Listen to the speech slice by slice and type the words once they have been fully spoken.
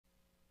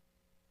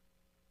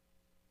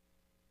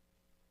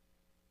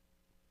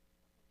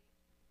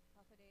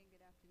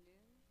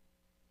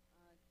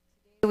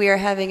We are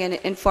having an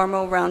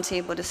informal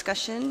roundtable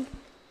discussion.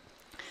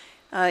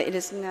 It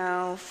is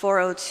now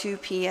 4:02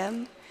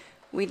 p.m.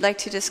 We'd like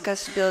to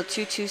discuss Bill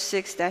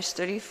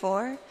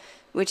 226-34,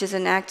 which is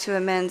an act to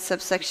amend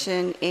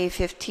subsection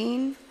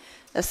A15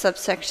 of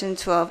subsection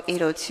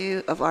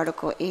 12802 of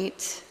Article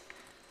 8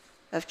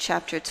 of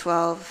Chapter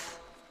 12,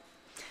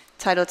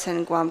 Title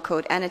 10 Guam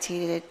Code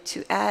Annotated,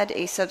 to add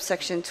a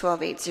subsection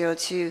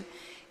 12802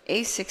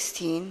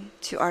 A16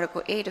 to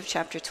Article 8 of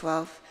Chapter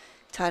 12,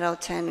 Title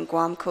 10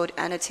 Guam Code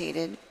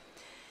Annotated,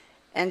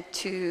 and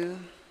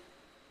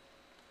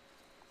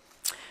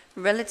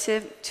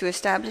relative to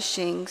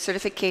establishing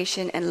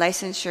certification and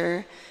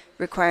licensure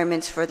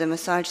requirements for the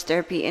massage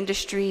therapy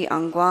industry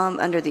on Guam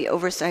under the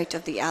oversight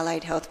of the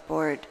Allied Health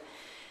Board.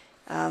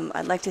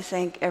 I'd like to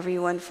thank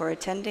everyone for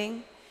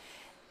attending.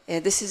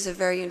 This is a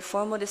very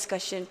informal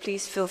discussion.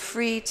 Please feel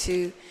free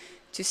to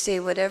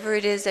say whatever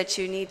it is that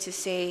you need to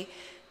say.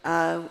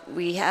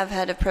 We have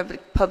had a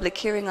public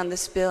hearing on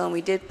this bill, and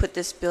we did put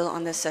this bill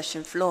on the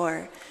session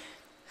floor.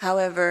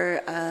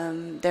 However,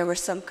 there were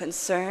some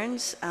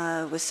concerns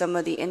with some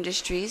of the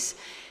industries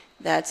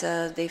that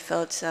they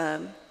felt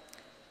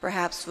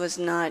perhaps was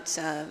not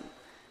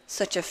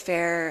such a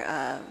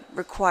fair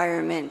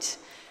requirement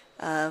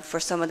for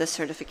some of the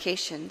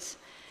certifications.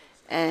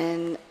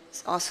 And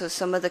also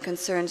some of the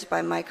concerns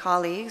by my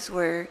colleagues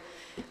were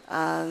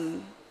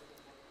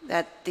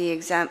that the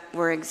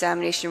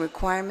examination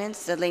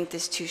requirements, the length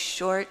is too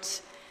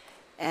short,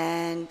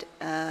 and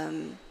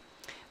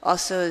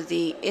also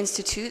the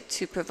institute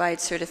to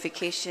provide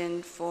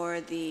certification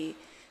for the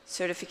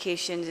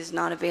certifications is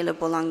not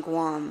available on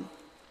Guam.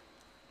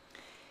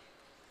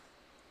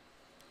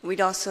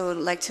 We'd also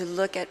like to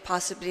look at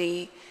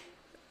possibly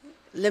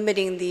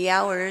limiting the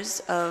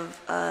hours of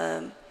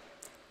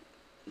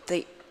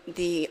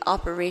the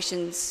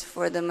operations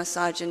for the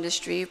massage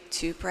industry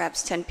to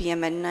perhaps 10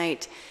 p.m. at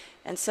night.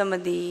 And some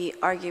of the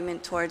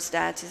argument towards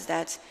that is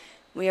that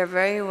we are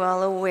very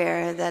well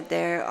aware that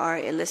there are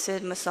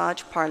illicit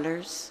massage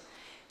parlors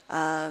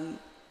that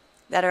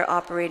are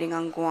operating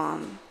on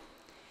Guam.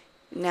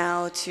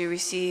 Now, to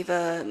receive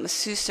a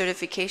masseuse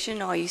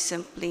certification, all you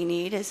simply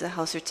need is a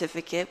health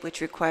certificate, which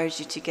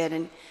requires you to get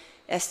an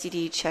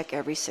STD check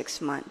every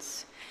 6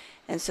 months.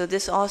 And so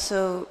this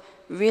also,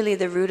 really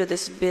the root of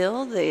this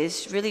bill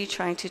is really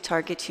trying to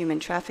target human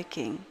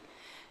trafficking.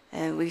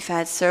 And we've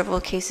had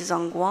several cases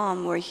on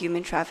Guam where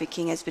human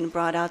trafficking has been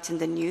brought out in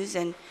the news,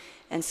 and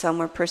some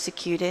were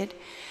persecuted.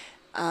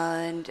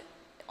 And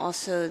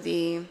also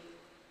the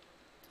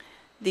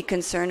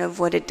concern of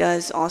what it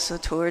does also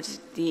towards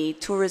the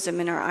tourism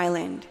in our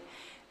island.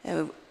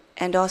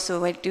 And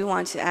also I do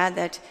want to add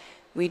that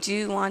we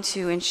do want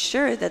to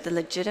ensure that the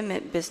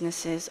legitimate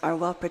businesses are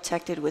well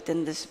protected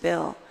within this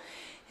bill.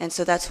 And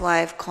so that's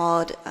why I've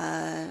called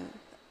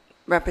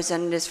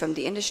representatives from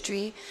the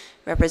industry,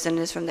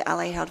 representatives from the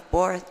Allied Health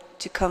Board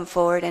to come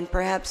forward and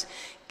perhaps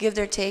give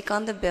their take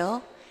on the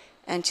bill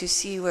and to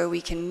see where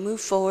we can move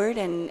forward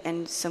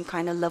and some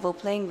kind of level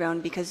playing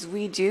ground, because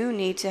we do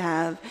need to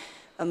have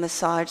a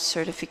massage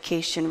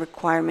certification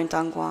requirement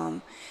on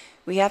Guam.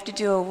 We have to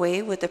do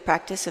away with the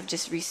practice of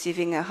just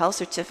receiving a health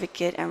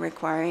certificate and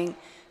requiring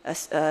a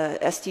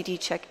STD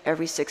check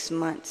every 6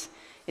 months.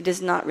 It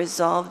does not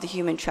resolve the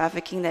human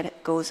trafficking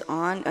that goes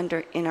on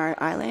in our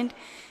island.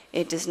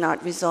 It does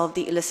not resolve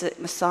the illicit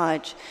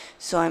massage.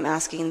 So I'm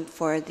asking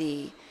for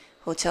the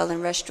hotel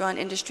and restaurant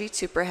industry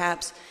to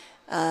perhaps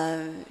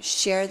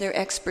share their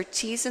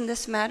expertise in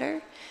this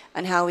matter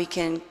and how we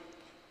can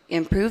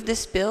improve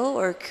this bill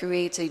or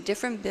create a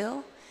different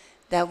bill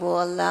that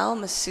will allow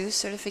masseuse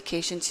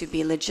certification to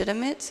be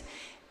legitimate,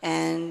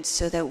 and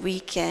so that we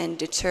can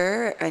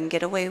deter and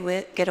get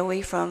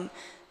away from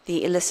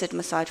the illicit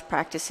massage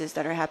practices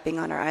that are happening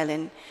on our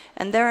island.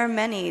 And there are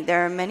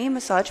many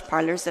massage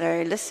parlors that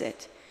are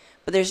illicit.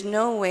 But there's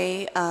no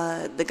way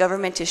the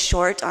government is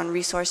short on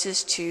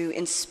resources to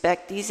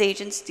inspect these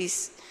agents,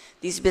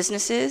 these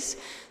businesses.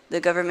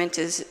 The government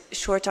is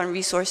short on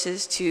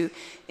resources to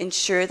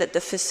ensure that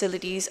the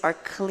facilities are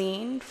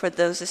clean for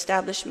those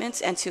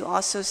establishments, and to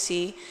also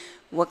see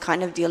what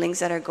kind of dealings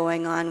that are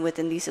going on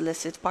within these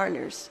illicit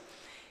parlors.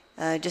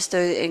 Just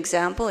an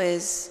example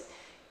is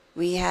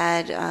we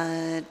had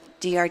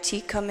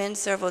DRT come in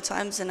several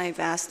times, and I've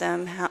asked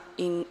them,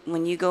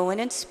 when you go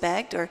and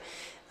inspect or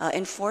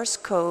enforce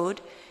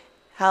code,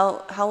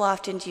 how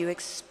often do you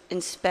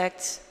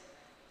inspect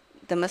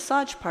the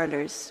massage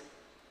parlors?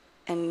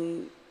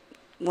 And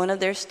one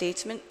of their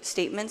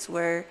statements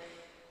were,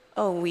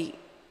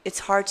 it's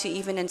hard to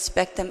even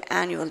inspect them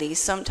annually.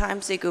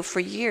 Sometimes they go for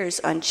years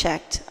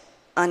unchecked,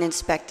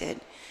 uninspected.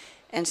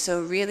 And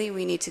so really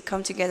we need to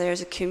come together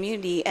as a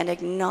community and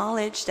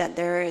acknowledge that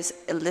there is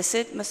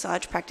illicit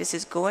massage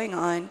practices going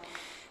on,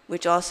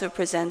 which also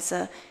presents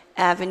an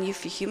avenue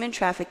for human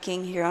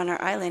trafficking here on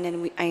our island.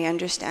 And I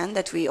understand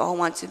that we all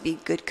want to be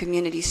good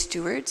community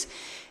stewards.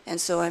 And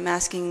so I'm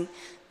asking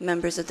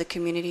members of the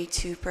community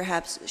to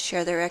perhaps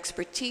share their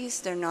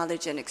expertise, their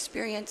knowledge and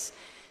experience,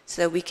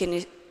 so that we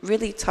can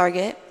really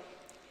target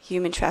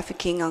human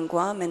trafficking on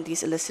Guam and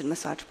these illicit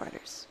massage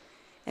parlors.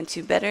 and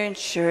to better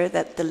ensure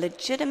that the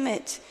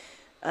legitimate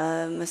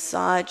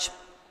massage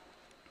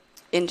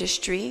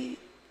industry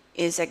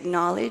is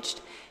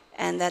acknowledged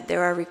and that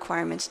there are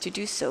requirements to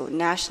do so.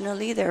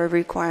 Nationally, there are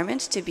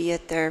requirements to be a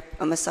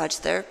massage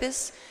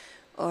therapist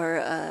or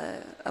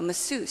a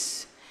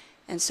masseuse.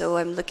 And so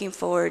I'm looking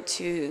forward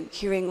to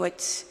hearing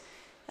what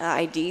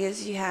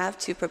ideas you have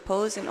to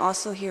propose and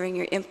also hearing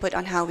your input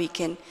on how we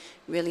can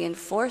really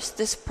enforce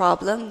this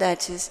problem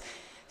that is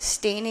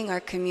staining our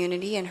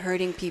community and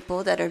hurting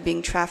people that are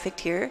being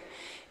trafficked here,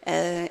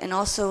 and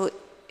also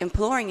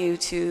imploring you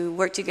to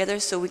work together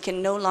so we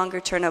can no longer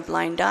turn a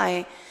blind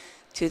eye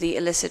to the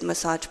illicit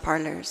massage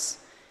parlors.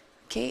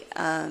 Okay,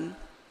 and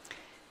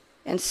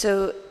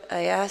so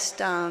I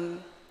asked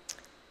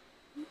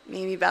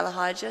maybe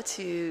Balahadia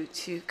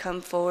to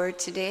come forward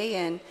today,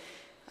 and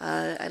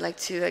I'd like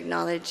to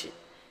acknowledge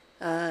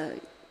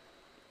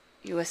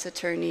U.S.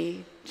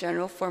 Attorney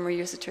General, former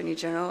U.S. Attorney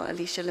General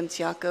Alicia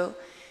Limtiaco,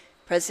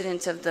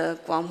 President of the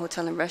Guam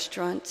Hotel and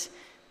Restaurant,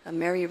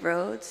 Mary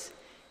Rhodes.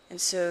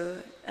 And so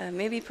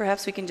maybe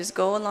perhaps we can just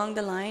go along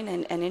the line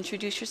and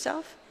introduce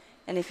yourself,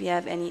 and if you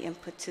have any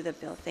input to the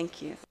bill.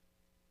 Thank you.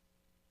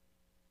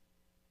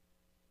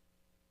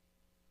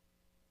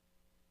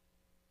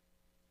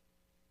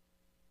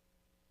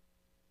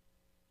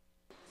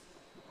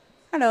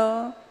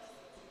 Hello.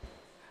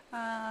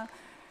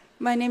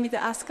 My name is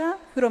Asuka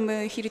from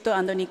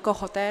Hilton and Nikko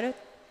Hotel.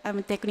 I'm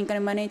a technical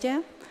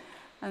manager,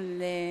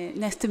 and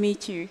nice to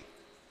meet you.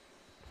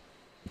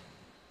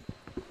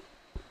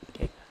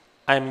 Okay.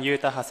 I'm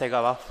Yuta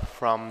Hasegawa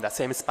from the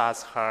same spa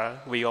as her.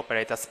 We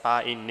operate a spa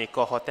in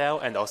Nikko Hotel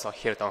and also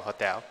Hilton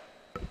Hotel.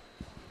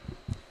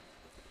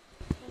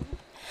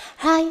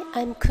 Hi,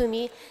 I'm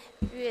Kumi.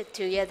 We're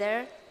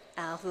together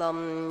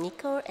from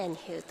Nikko and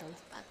Hilton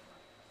Spa.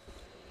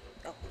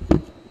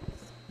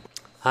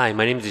 Hi,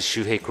 my name is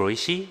Shuhei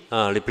Kuroishi,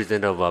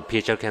 representative of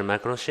PHL Can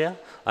Macronesia.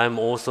 I'm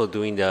also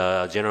doing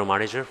the general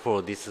manager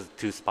for these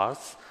two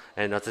spas,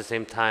 and at the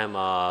same time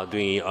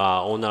doing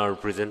owner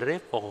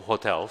representative for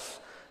hotels.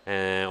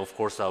 And of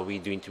course,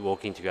 we're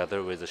working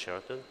together with the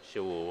Sheraton. She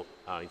will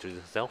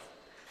introduce herself.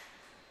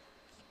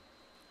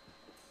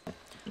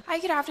 Hi,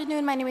 good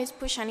afternoon. My name is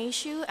Pushani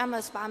Shu. I'm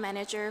a spa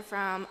manager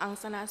from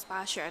Angsana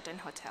Spa Sheraton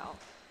Hotel.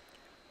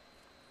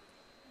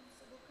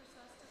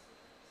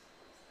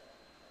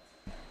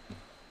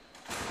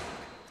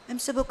 I'm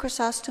Sybil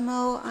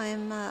Chrysostomo.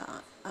 I'm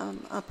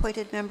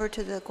appointed member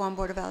to the Guam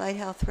Board of Allied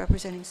Health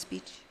representing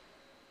speech.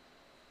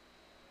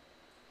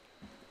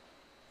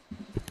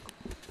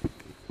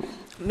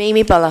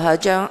 Mimi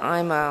Balahadia.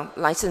 I'm a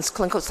licensed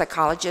clinical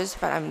psychologist,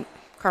 but I'm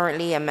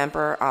currently a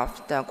member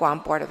of the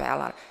Guam Board of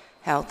Allied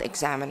Health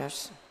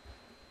Examiners.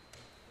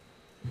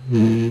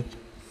 My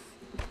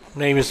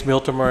name is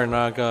Milton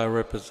Marinaga. I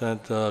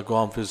represent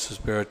Guam Visitors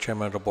Bureau,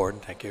 Chairman of the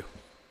Board. Thank you.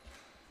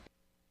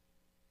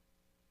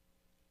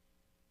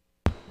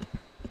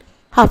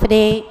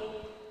 Hafaday.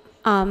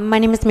 My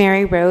name is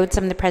Mary Rhodes.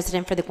 I'm the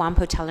president for the Guam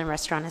Hotel and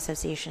Restaurant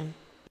Association.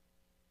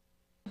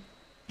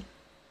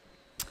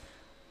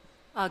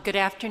 Good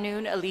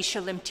afternoon, Alicia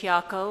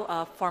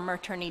Limtiaco, former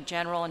Attorney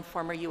General and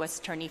former U.S.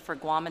 Attorney for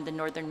Guam and the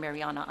Northern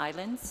Mariana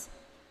Islands.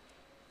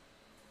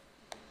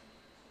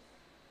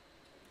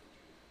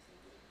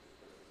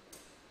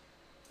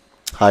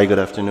 Hi, good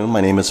afternoon. My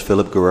name is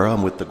Philip Guerrero.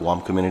 I'm with the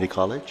Guam Community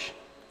College.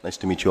 Nice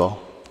to meet you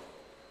all.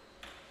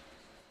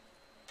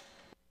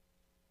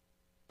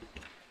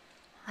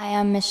 Hi,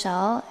 I'm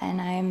Michelle,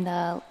 and I'm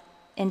the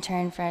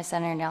intern for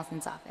Senator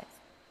Nelson's office.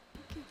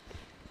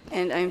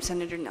 And I'm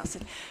Senator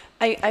Nelson.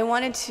 I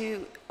wanted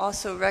to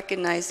also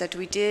recognize that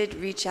we did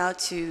reach out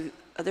to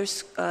other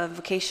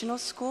vocational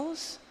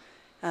schools.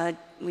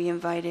 We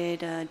invited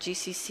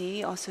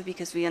GCC also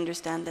because we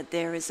understand that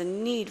there is a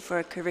need for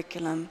a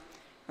curriculum,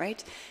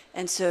 right?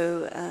 And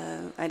so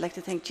I'd like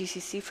to thank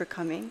GCC for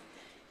coming,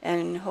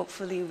 and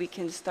hopefully we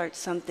can start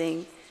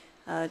something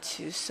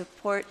to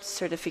support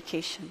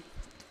certification.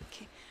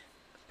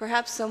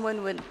 Perhaps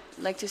someone would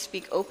like to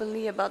speak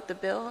openly about the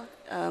bill.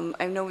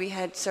 I know we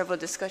had several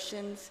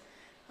discussions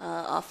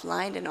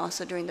offline and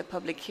also during the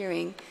public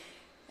hearing.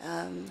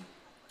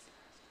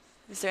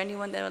 Is there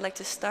anyone that would like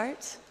to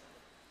start?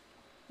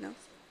 No?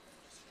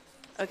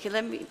 Okay,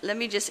 let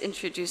me just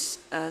introduce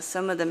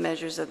some of the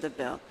measures of the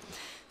bill.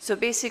 So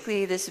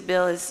basically, this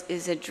bill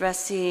is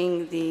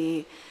addressing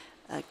the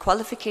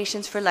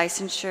qualifications for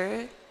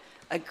licensure,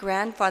 a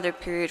grandfather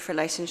period for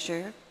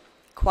licensure,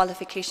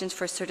 qualifications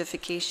for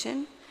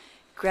certification,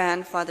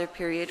 grandfather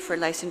period for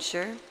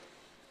licensure,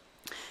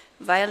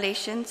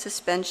 violation,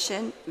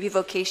 suspension,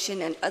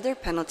 revocation, and other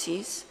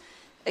penalties,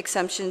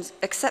 exceptions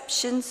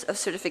of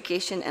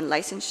certification and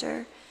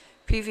licensure,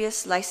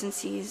 previous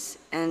licensees,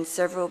 and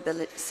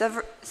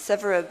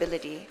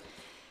severability.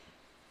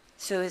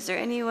 So is there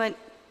anyone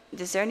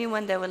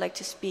that would like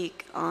to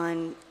speak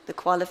on the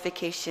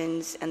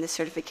qualifications and the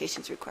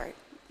certifications required?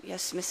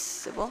 Yes, Ms.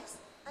 Sybil?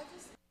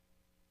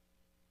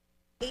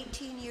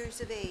 18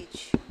 years of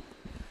age.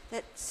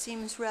 That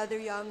seems rather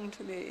young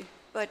to me.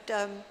 But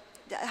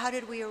how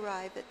did we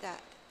arrive at that?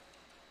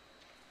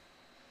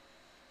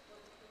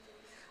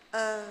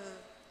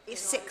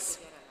 6.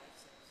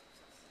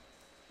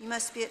 You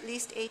must be at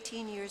least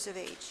 18 years of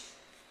age.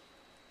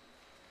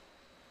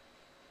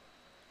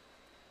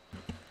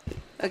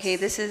 Okay,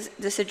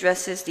 this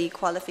addresses the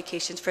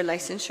qualifications for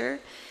licensure.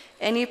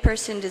 Any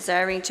person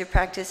desiring to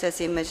practice as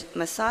a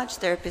massage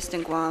therapist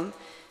in Guam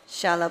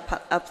shall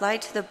apply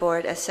to the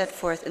board as set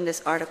forth in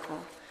this article.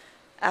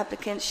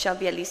 Applicants shall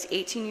be at least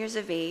 18 years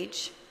of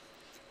age,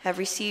 have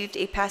received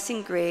a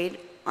passing grade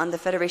on the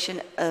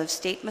Federation of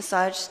State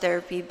Massage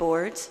Therapy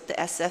Boards, the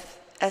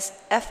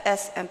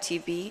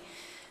FSMTB,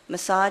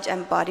 Massage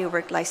and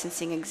Bodywork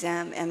Licensing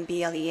Exam,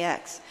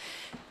 MBLEX.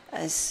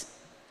 As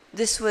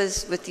this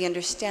was with the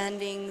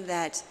understanding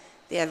that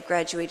they have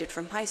graduated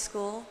from high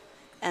school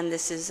and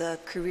this is a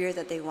career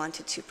that they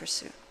wanted to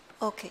pursue.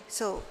 Okay,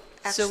 so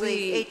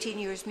actually 18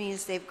 years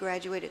means they've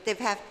graduated. They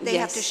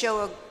have to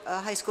show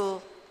a high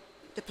school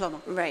diploma.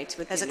 Right,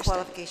 with as a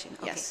qualification.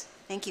 Okay. Yes.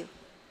 Thank you.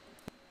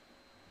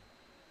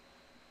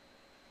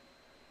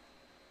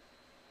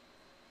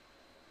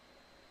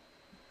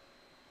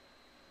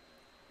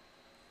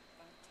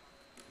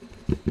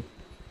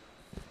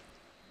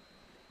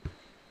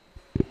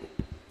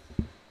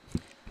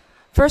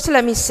 First,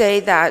 let me say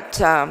that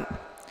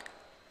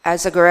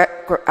as a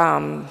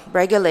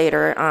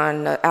regulator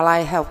on the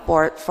Allied Health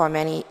Board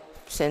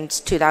since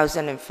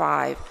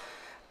 2005,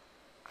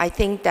 I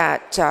think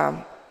that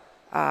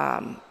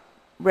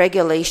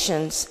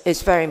regulations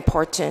is very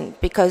important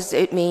because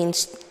it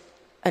means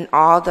in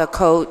all the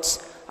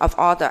codes of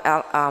all the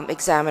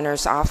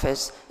examiner's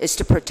office is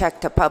to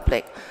protect the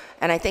public.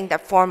 And I think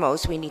that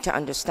foremost, we need to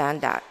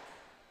understand that.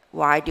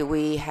 Why do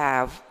we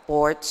have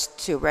boards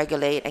to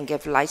regulate and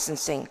give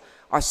licensing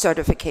or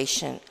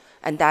certification?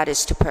 And that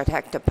is to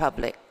protect the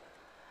public.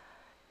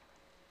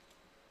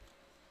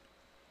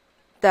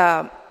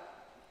 The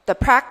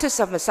practice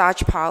of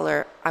massage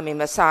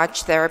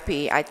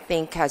therapy, I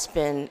think has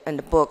been in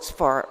the books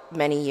for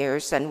many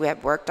years, and we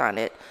have worked on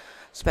it,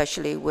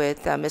 especially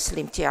with Ms.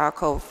 Lim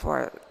Tiaco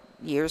for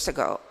years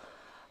ago.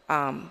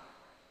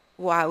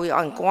 While we're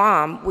on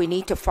Guam, we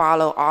need to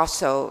follow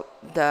also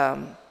the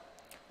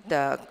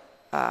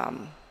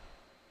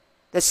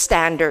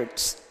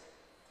standards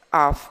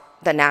of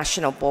the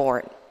national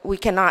board. We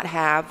cannot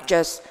have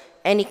just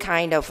any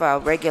kind of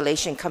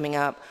regulation coming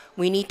up.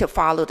 We need to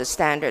follow the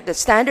standard. The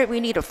standard we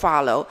need to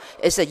follow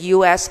is a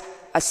U.S.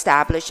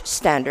 established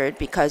standard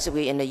because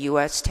we're in the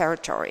U.S.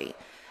 territory.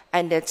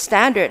 And the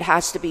standard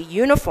has to be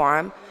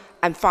uniform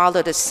and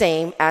follow the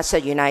same as the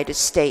United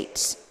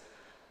States.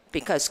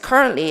 Because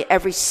currently,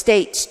 every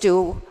state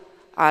do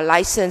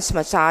licensed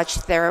massage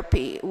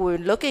therapy. We're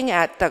looking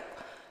at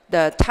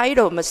the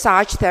title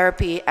massage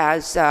therapy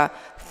as a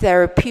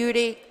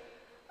therapeutic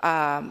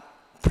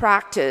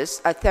practice,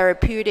 a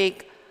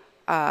therapeutic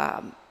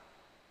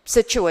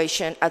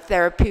situation, a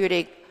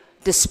therapeutic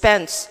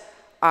dispense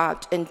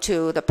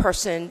into the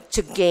person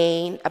to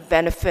gain a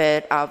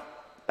benefit of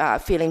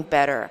feeling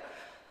better.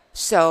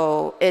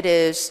 So it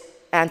is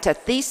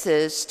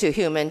antithesis to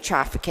human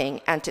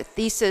trafficking,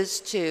 antithesis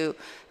to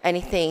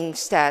anything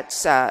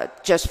that's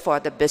just for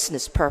the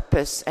business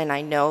purpose. And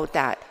I know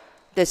that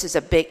this is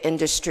a big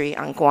industry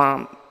on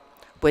Guam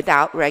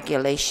without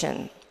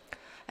regulation.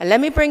 And let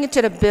me bring it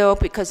to the bill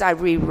because I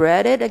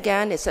reread it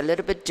again. It's a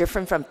little bit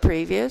different from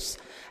previous,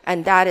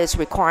 and that is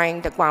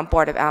requiring the Guam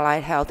Board of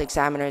Allied Health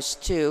Examiners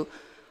to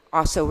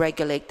also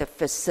regulate the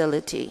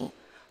facility.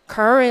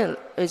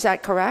 Is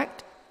that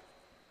correct?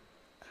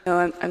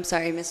 No, I'm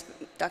sorry,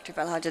 Dr.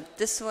 Balaja.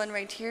 This one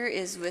right here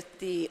is with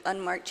the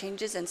unmarked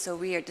changes, and so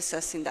we are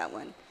discussing that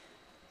one.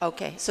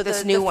 Okay, so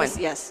this new one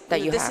yes,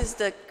 that you this have. This is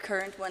the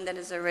current one that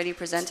is already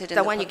presented.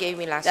 The one you gave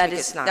me last week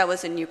is not. That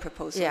was a new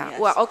proposal, Yeah,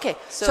 yes. well, okay,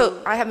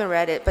 so I haven't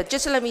read it, but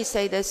just let me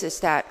say this is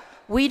that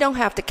we don't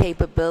have the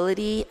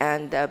capability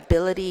and the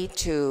ability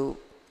to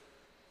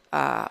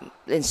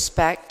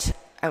inspect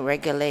and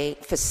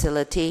regulate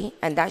facility,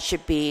 and that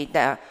should be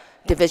the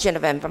Division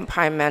of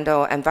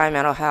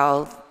Environmental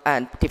Health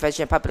and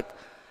Division of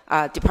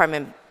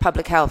Department of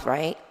Public Health,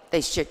 right?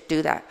 They should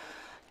do that.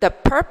 The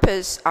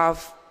purpose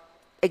of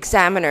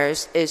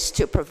examiners is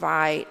to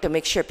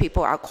make sure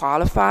people are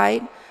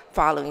qualified,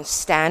 following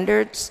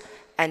standards,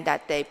 and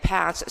that they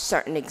pass a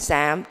certain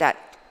exam that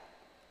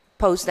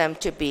pose them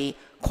to be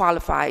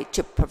qualified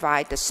to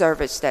provide the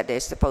service that they're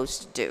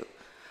supposed to do.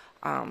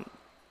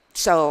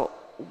 So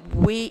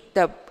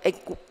the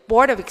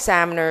Board of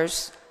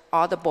Examiners,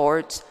 all the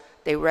boards,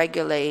 they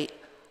regulate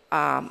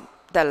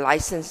the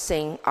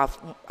licensing of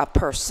a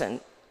person.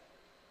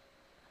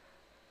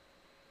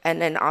 And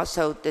then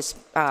also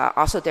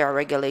there are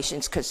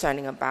regulations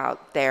concerning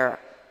about their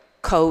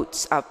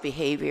codes of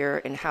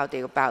behavior and how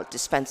they go about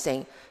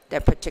dispensing their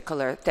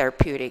particular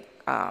therapeutic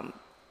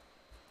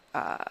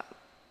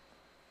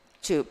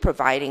to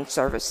providing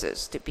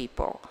services to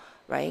people,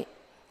 right?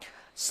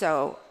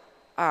 So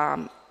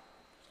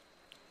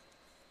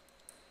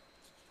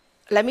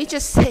let me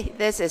just say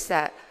this is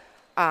that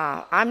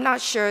I'm not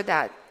sure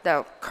that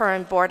the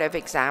current Board of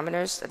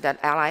Examiners, that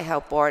Allied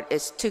Health Board,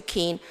 is too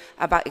keen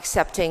about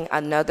accepting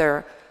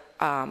another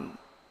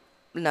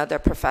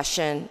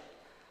profession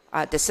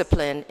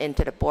discipline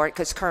into the board,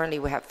 because currently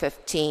we have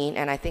 15,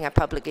 and I think I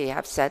publicly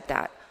have said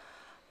that.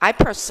 I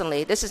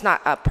personally, this is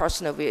not a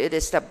personal view, it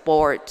is the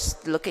boards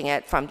looking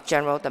at from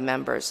general the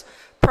members.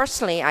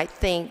 Personally, I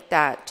think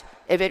that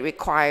if it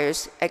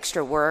requires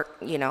extra work,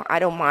 you know, I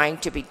don't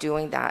mind to be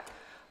doing that,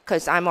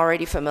 because I'm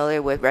already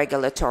familiar with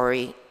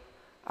regulatory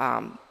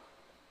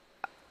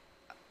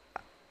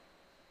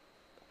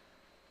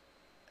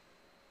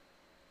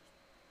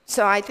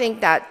so I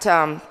think that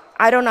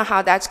I don't know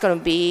how that's going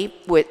to be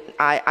with,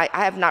 I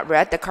have not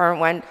read the current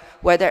one,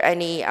 whether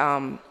any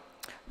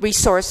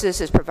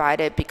resources is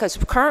provided, because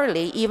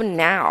currently, even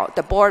now,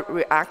 the board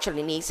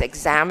actually needs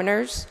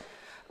examiners.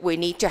 We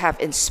need to have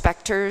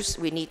inspectors.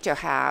 We need to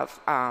have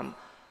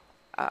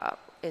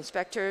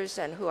inspectors,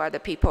 and who are the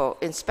people,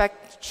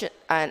 inspection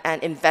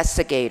and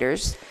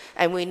investigators.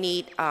 And we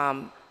need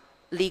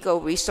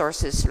legal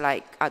resources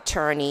like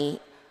attorney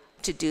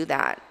to do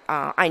that.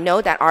 I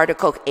know that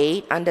Article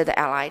 8 under the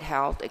Allied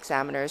Health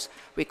examiners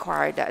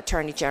require the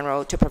Attorney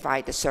General to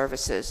provide the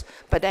services.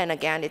 But then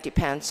again, it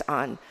depends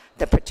on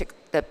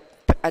the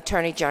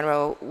Attorney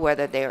General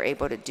whether they are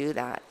able to do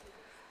that.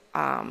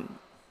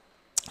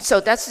 So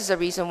this is the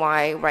reason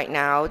why right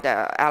now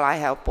the Allied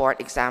Health Board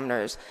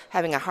examiners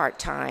having a hard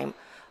time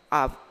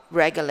of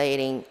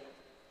regulating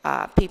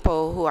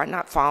people who are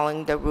not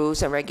following the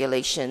rules and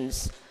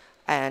regulations,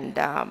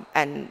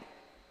 and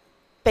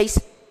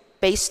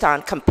based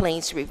on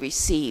complaints we've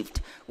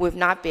received, we've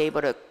not been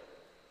able to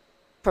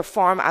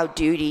perform our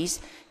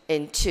duties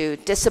into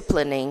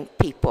disciplining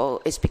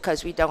people is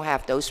because we don't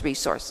have those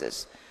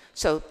resources.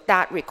 So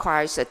that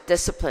requires a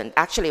discipline.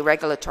 Actually,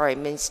 regulatory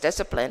means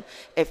discipline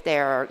if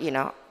they're, you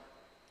know,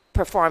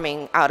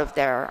 performing out of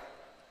their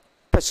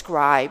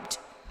prescribed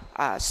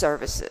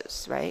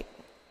services, right?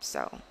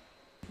 So.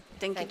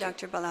 Thank you,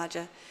 Dr.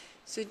 Balaja.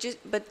 So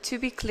but to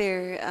be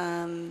clear,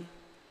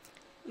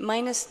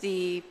 minus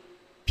the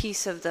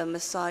piece of the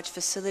massage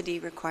facility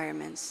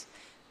requirements,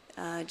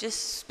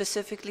 just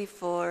specifically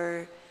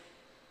for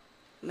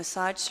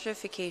massage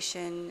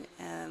certification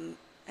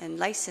and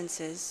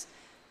licenses,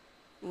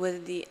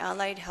 would the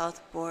Allied Health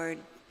Board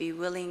be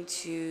willing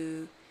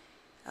to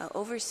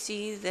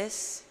oversee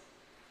this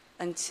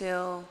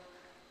until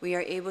we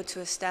are able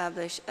to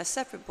establish a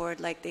separate board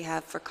like they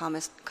have for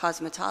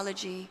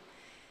cosmetology?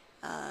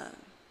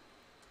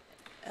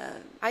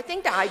 I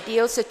think the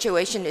ideal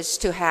situation is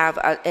to have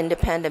an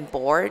independent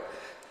board,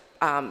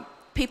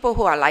 people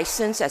who are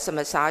licensed as a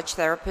massage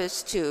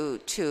therapist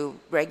to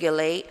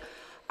regulate,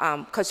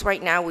 because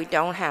right now we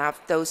don't have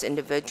those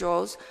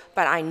individuals.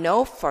 But I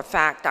know for a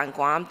fact on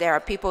Guam there are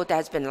people that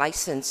has been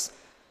licensed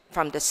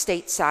from the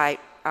state side,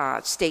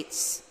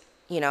 states,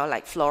 you know,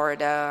 like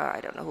Florida,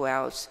 I don't know who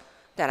else,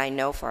 that I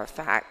know for a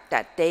fact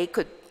that they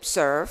could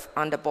serve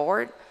on the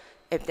board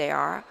if they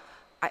are.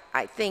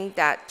 I think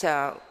that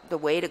the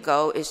way to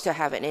go is to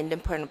have an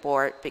independent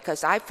board,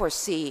 because I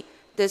foresee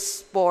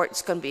this board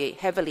is going to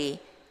be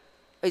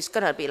it's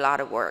going to be a lot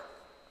of work.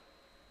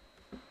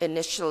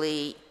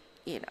 Initially,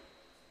 you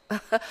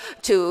know,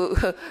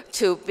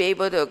 to be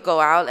able to go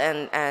out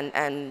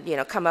and you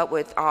know, come up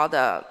with all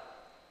the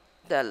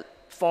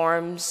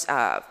forms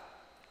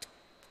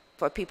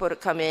for people to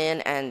come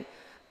in and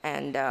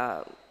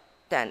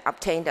then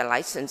obtain the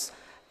license.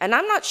 And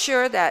I'm not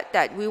sure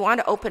that we want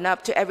to open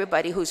up to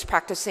everybody who's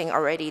practicing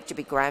already to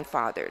be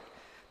grandfathered,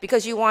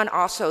 because you want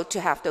also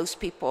to have those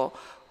people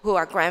who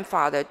are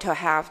grandfathered to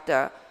have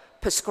the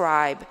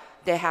prescribe,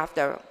 they have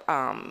the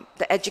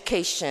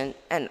education,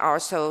 and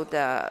also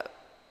the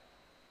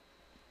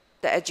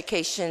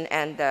education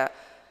and the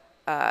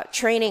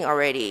training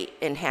already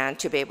in hand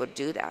to be able to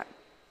do that.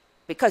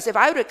 Because if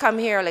I were to come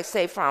here, let's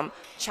say from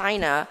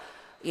China,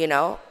 you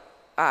know,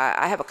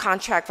 I have a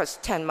contract for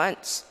 10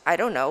 months. I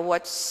don't know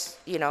what's,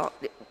 you know,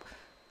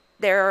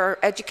 their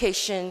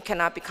education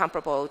cannot be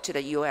comparable to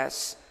the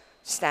US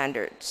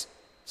standards.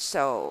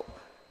 So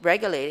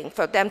regulating,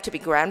 for them to be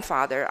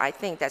grandfather, I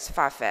think that's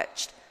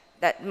far-fetched.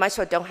 That might as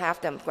well don't have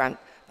them,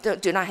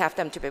 do not have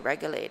them to be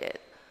regulated.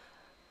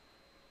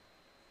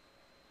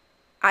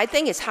 I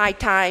think it's high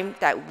time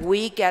that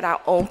we get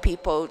our own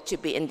people to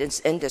be in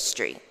this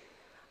industry.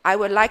 I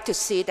would like to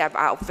see that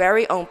our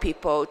very own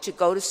people to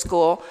go to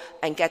school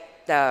and get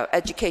the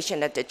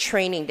education and the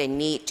training they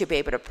need to be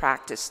able to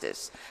practice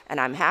this. And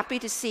I'm happy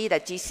to see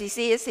that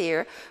GCC is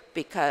here,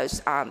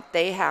 because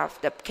they have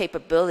the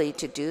capability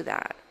to do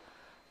that,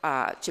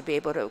 to be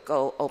able to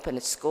go open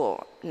a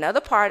school.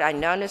 Another part I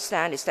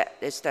understand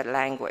is the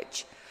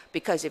language.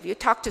 Because if you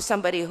talk to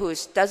somebody who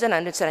doesn't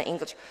understand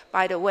English,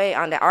 by the way,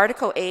 on the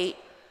Article 8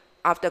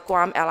 of the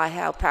Guam Allied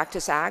Health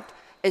Practice Act,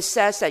 it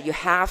says that you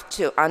have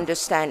to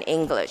understand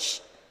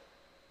English.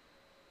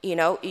 You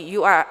know,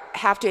 you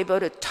have to be able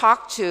to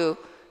talk to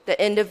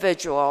the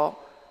individual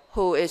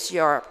who is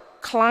your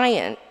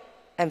client,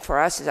 and for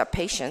us as our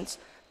patients,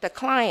 the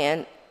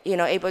client, you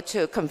know, able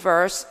to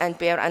converse and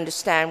be able to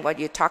understand what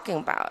you're talking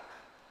about.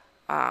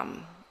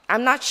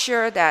 I'm not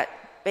sure that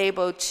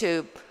able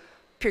to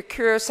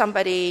procure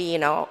somebody, you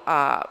know,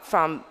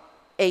 from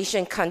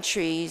Asian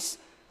countries,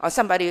 or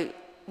somebody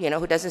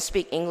who doesn't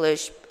speak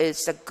English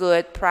is a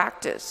good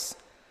practice.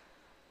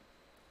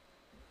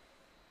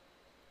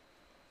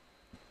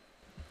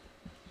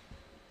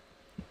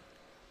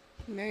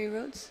 Mary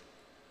Rhodes?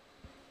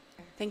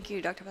 Thank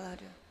you, Dr.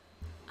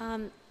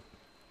 Balaja.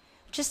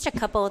 Just a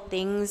couple of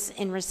things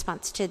in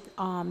response to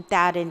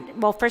that.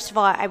 And well, first of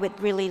all, I would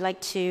really like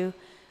to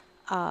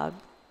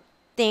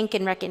thank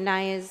and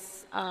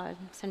recognize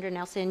Senator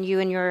Nelson, you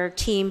and your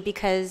team,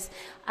 because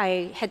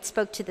I had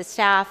spoke to the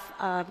staff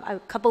a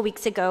couple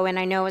weeks ago, and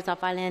I know I was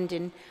off island,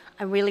 and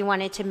I really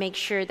wanted to make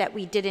sure that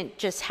we didn't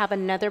just have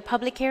another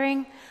public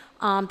hearing,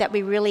 that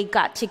we really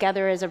got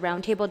together as a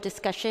roundtable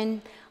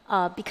discussion,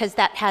 because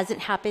that hasn't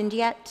happened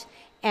yet.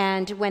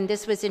 And when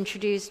this was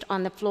introduced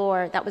on the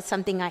floor, that was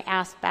something I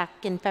asked back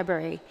in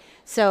February.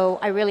 So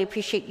I really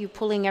appreciate you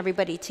pulling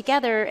everybody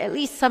together, at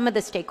least some of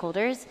the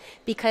stakeholders,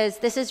 because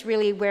this is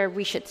really where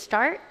we should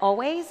start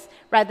always,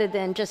 rather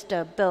than just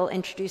a bill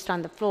introduced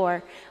on the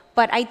floor.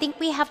 But I think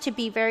we have to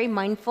be very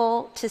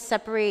mindful to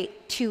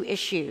separate two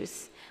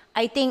issues.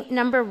 I think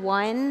number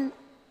one,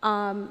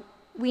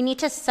 we need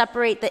to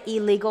separate the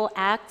illegal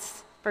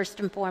acts first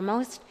and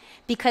foremost,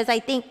 because I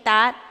think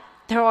that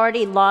there are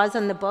already laws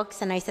on the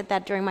books, and I said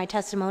that during my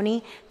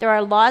testimony. There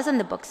are laws on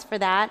the books for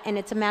that, and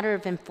it's a matter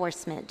of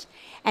enforcement.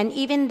 And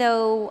even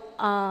though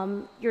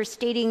you're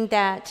stating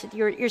that,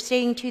 you're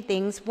stating two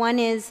things. One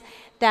is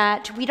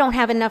that we don't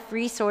have enough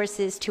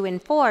resources to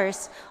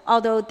enforce,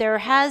 although there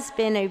has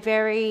been a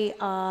very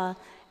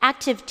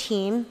active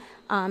team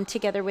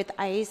together with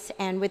ICE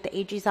and with the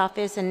AG's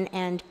office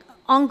and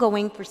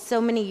ongoing for so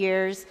many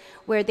years,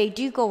 where they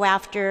do go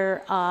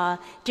after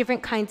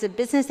different kinds of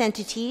business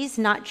entities,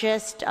 not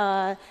just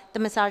the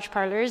massage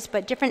parlors,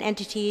 but different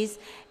entities.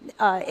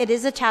 It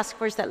is a task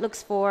force that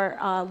looks for,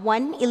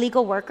 one,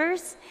 illegal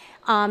workers,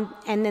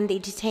 and then they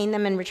detain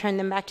them and return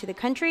them back to the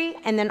country,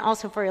 and then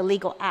also for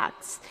illegal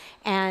acts.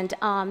 And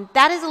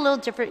that is a little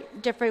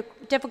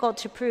difficult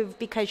to prove,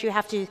 because you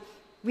have to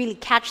really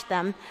catch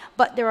them,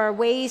 but there are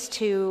ways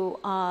to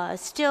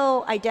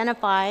still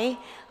identify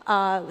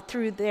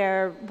through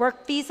their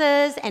work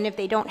visas, and if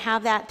they don't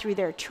have that, through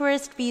their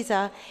tourist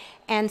visa.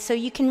 And so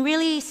you can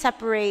really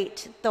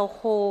separate the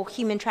whole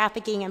human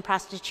trafficking and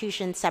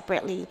prostitution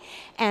separately.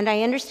 And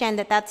I understand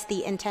that that's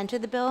the intent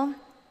of the bill,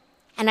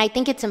 and I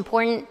think it's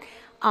important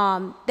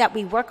that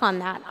we work on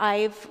that.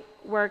 I've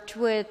worked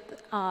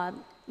with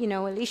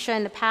Alicia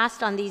in the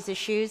past on these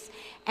issues,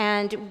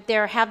 and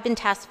there have been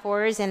task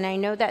forces, and I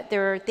know that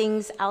there are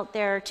things out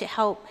there to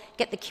help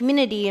get the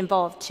community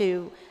involved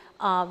to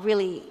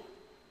really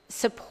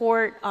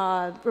support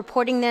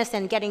reporting this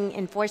and getting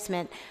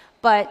enforcement.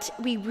 But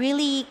we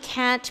really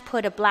can't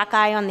put a black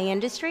eye on the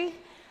industry,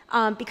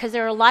 because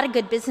there are a lot of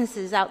good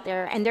businesses out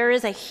there, and there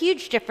is a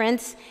huge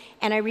difference.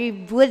 And I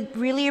would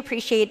really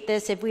appreciate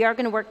this, if we are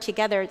going to work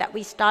together, that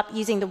we stop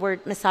using the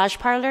word massage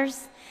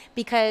parlors,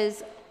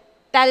 because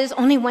that is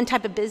only one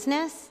type of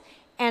business.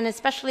 And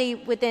especially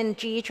within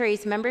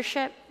GHRA's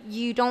membership,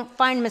 you don't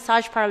find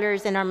massage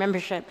parlors in our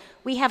membership.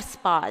 We have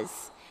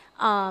spas.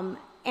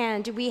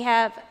 And we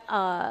have,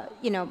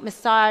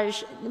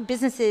 massage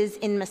businesses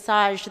in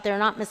massage. They're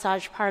not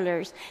massage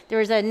parlors.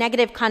 There's a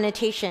negative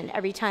connotation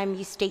every time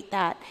you state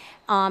that.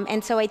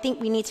 And so I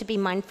think we need to be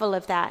mindful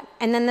of that.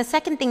 And then the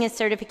second thing is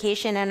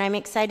certification, and I'm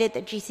excited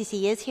that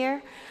GCC is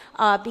here,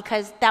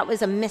 because that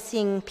was a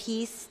missing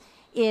piece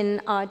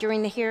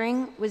during the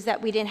hearing, was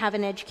that we didn't have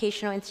an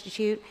educational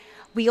institute.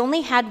 We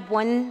only had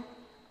one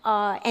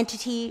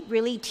entity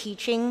really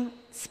teaching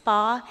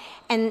spa,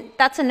 and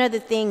that's another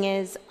thing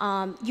is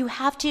you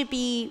have to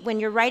be, when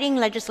you're writing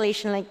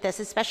legislation like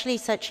this, especially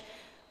such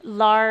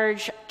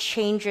large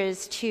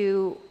changes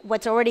to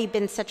what's already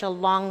been such a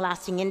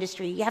long-lasting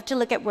industry, you have to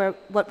look at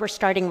what we're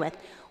starting with.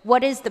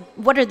 What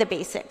are the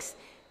basics?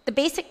 The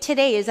basic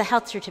today is a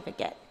health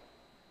certificate,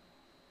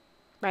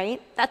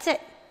 right? That's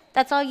it.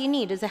 That's all you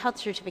need, is a health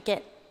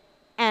certificate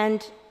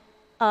and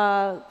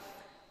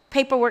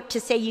paperwork to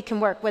say you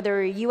can work,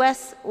 whether a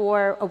US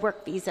or a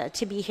work visa,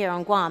 to be here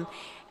on Guam.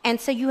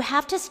 And so you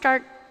have to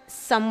start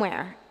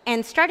somewhere.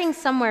 And starting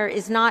somewhere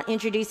is not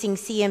introducing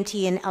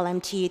CMT and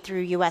LMT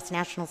through US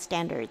national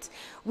standards.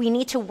 We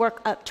need to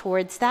work up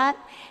towards that.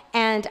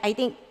 And I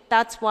think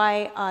that's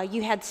why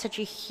you had such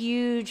a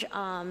huge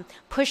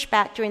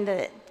pushback during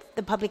the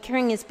public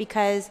hearing, is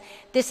because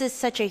this is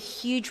such a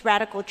huge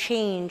radical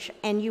change,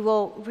 and you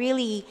will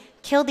really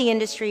kill the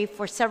industry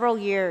for several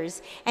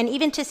years. And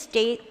even to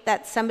state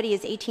that somebody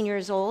is 18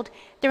 years old,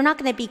 they're not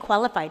going to be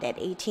qualified at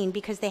 18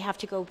 because they have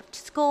to go to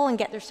school and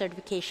get their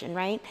certification,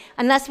 right?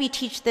 Unless we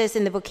teach this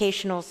in the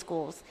vocational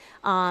schools,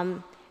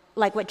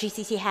 like what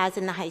GCC has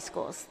in the high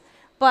schools.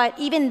 But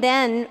even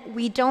then,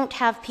 we don't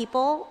have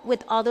people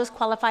with all those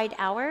qualified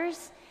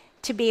hours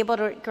to be able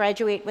to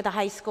graduate with a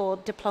high school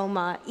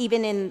diploma,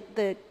 even in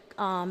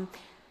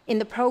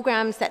the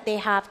programs that they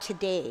have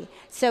today.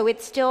 So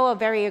it's still a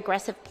very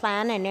aggressive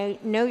plan. I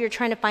know you're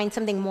trying to find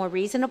something more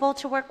reasonable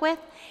to work with,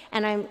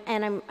 and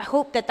I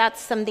hope that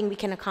that's something we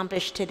can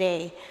accomplish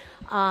today.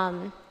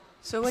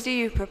 So what do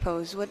you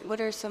propose? What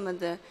are some of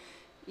the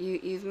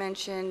You've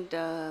mentioned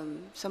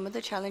some of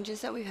the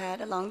challenges that we've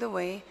had along the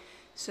way.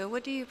 So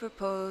what do you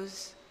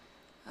propose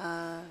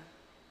that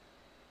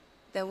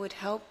would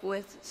help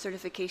with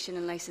certification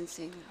and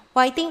licensing?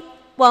 Well, I think,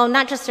 well,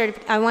 not just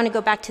I want to go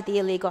back to the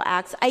illegal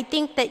acts. I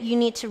think that you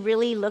need to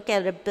really look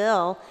at a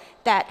bill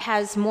that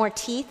has more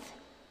teeth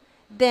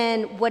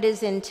than what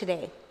is in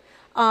today.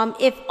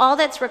 If all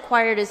that's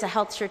required is a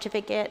health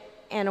certificate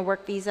and a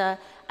work visa,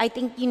 I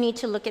think you need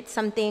to look at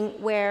something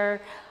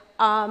where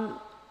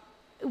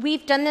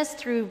we've done this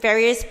through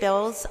various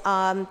bills.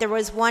 There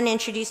was one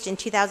introduced in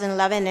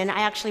 2011, and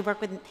I actually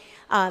worked with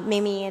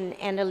Mimi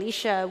and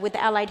Alicia with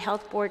the Allied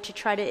Health Board to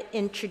try to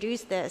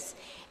introduce this.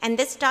 And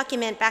this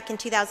document back in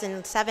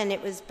 2007,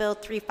 it was Bill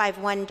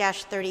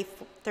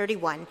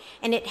 351-3031.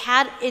 And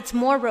it's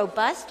more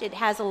robust. It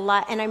has a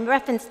lot, and I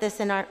referenced this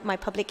in my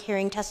public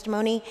hearing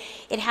testimony.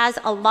 It has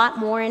a lot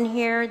more in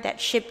here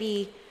that should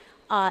be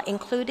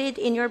included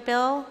in your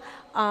bill.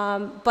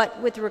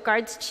 But with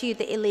regards to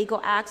the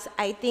illegal acts,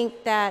 I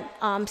think that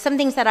some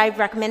things that I've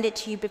recommended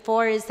to you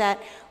before is that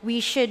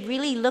we should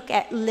really look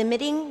at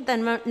limiting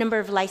the number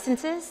of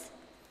licenses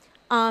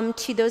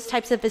to those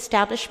types of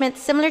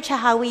establishments, similar to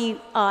how we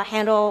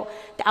handle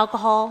the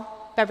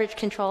alcohol beverage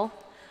control.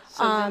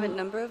 So limit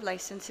number of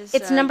licenses?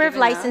 It's number of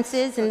given out?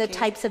 licenses and the Okay.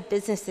 types of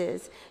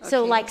businesses.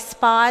 So Okay. like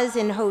spas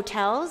and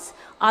hotels,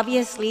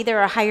 obviously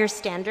they're a higher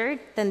standard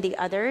than the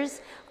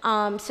others.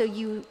 So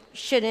you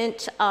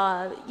shouldn't,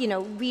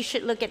 we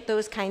should look at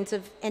those kinds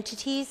of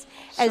entities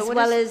So as what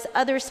well is- as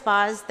other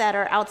spas that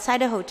are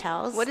outside of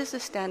hotels. What is the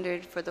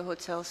standard for the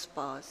hotel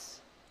spas?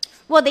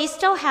 Well, they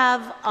still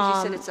have you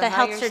said it's a the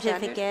health higher standard?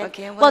 certificate.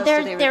 Okay, and what Well, else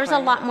do they there's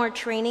a require? lot more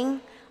training.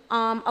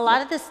 A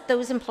lot of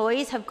those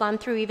employees have gone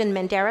through even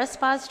Mandara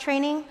Spas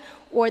training,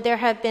 or there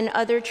have been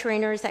other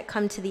trainers that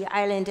come to the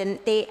island, and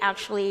they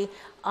actually,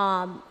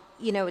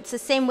 it's the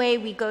same way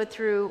we go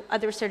through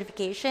other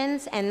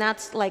certifications, and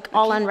that's like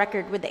all on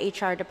record with the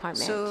HR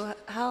department. So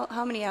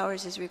how many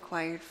hours is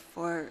required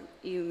for,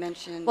 you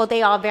mentioned? Well,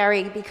 they all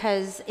vary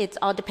because it's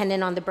all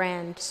dependent on the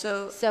brand.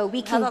 So we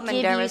how can about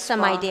give Mandara you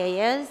some Spa?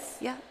 ideas.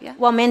 Yeah, yeah.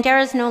 Well,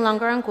 Mandara is no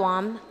longer on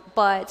Guam,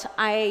 but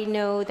I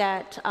know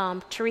that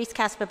Therese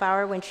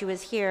Kaspabauer, when she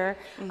was here,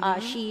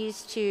 she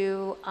used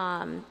to,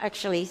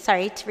 Therese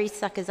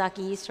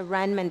Sakazaki used to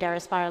run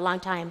Mandara Spa a long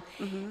time.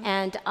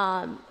 And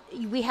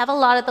we have a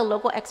lot of the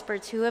local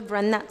experts who have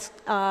run that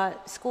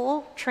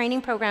school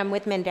training program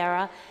with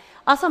Mandara.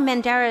 Also,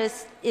 Mandara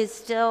is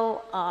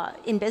still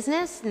in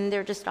business, and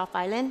they're just off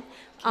island.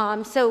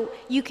 So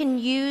you can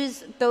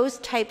use those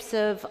types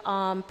of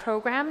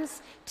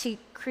programs to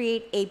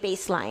create a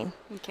baseline.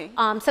 Okay.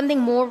 Something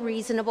more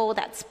reasonable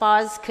that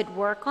spas could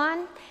work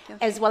on,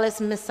 as well as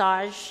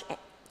massage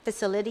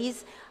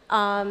facilities.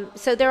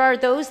 So there are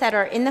those that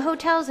are in the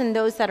hotels and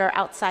those that are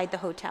outside the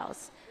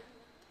hotels.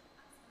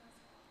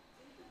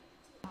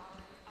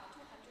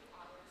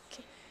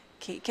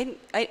 Okay,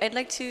 I'd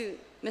like to,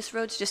 Ms.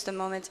 Rhodes, just a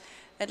moment.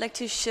 I'd like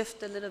to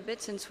shift a little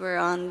bit since we're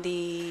on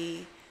the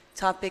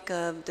topic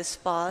of the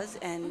spas,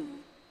 and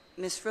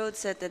Ms. Rhodes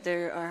said that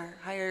there are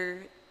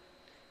higher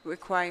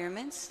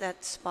requirements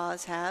that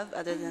spas have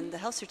other than the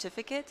health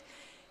certificate.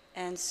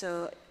 And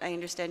so I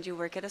understand you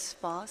work at a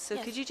spa. So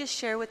Yes. could you just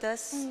share with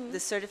us the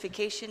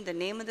certification, the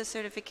name of the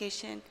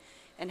certification,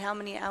 and how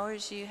many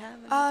hours you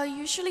have?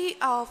 Usually,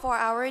 for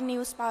our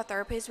new spa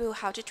therapists,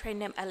 we'll have to train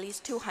them at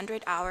least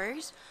 200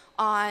 hours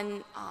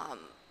on,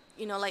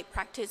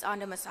 practice on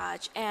the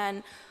massage.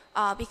 And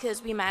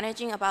because we're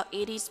managing about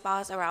 80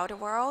 spas around the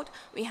world,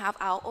 we have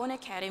our own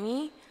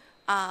academy.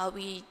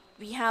 We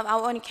have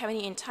our own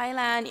academy in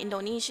Thailand,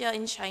 Indonesia,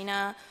 in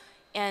China,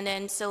 and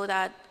then so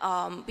that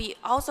we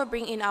also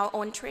bring in our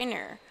own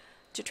trainer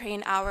to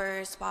train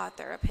our spa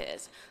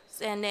therapists.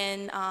 And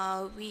then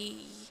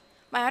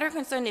my other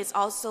concern is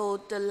also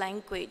the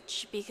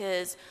language,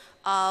 because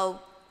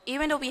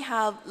even though we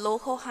have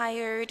local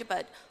hired,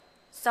 but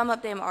some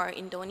of them are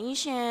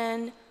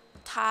Indonesian,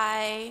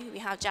 Thai, we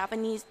have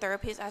Japanese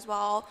therapists as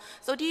well.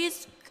 So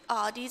these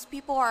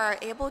people are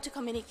able to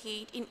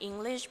communicate in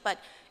English, but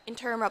in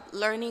terms of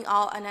learning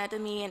all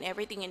anatomy and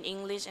everything in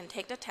English and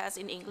take the test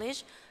in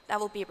English, that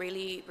will be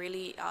really,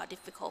 really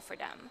difficult for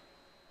them.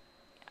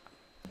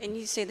 And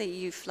you say that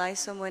you fly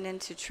someone in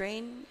to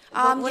train?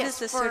 What Yes, is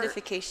the for-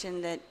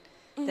 certification that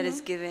is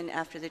given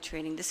after the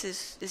training?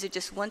 Is it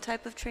just one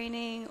type of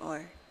training,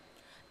 or?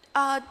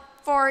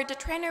 For the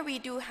trainer, we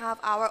do have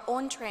our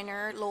own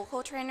trainer,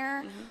 local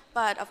trainer,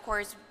 but of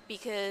course,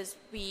 because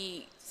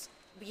we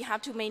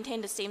have to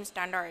maintain the same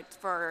standards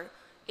for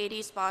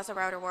 80 spas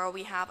around the world,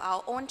 we have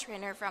our own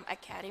trainer from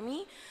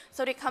academy.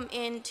 So they come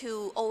in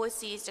to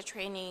oversees the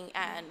training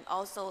and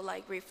also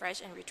like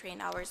refresh and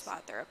retrain our spa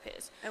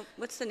therapists.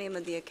 What's the name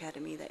of the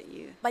academy that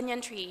you?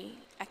 Banyan Tree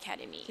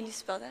Academy. Can you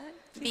spell that?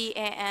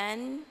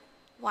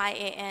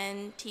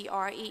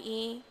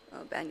 BANYANTREE.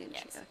 Oh, Banyan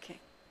Tree. Yes. Okay.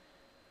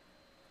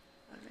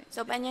 All right.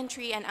 So Banyan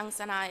Tree and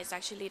Angsana is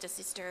actually the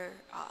sister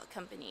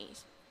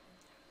companies.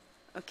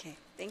 Okay.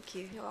 Thank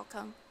you. You're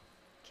welcome.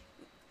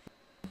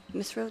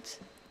 Ms. Rhodes?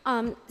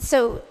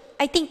 So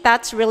I think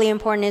that's really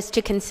important, is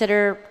to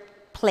consider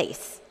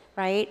place,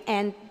 right?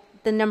 And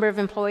the number of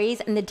employees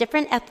and the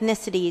different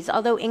ethnicities.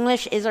 Although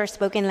English is our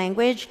spoken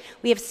language,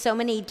 we have so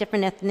many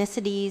different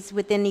ethnicities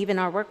within even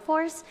our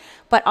workforce,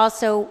 but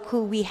also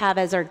who we have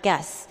as our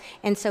guests.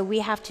 And so we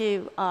have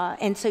to,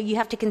 and so you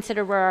have to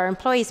consider where our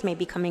employees may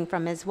be coming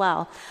from as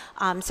well.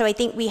 So I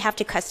think we have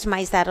to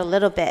customize that a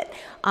little bit,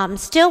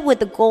 still with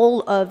the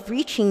goal of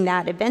reaching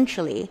that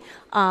eventually,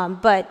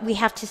 but we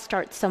have to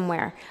start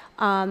somewhere.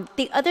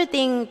 The other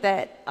thing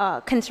that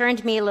concerned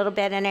me a little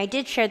bit, and I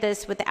did share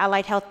this with the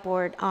Allied Health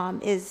Board,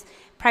 is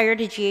prior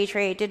to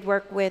GHRA, I did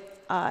work with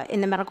in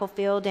the medical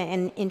field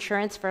and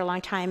insurance for a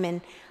long time,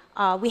 and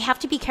we have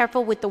to be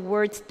careful with the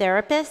words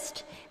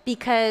therapist,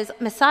 because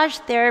massage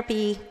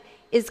therapy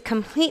is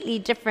completely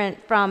different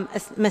from a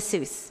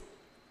masseuse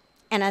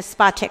and a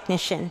spa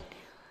technician.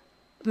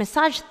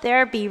 Massage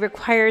therapy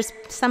requires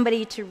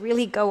somebody to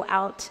really go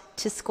out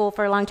to school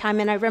for a long time.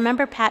 And I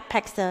remember Pat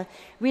Pexa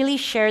really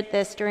shared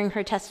this during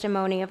her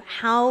testimony of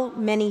how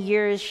many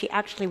years she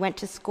actually went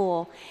to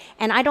school.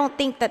 And I don't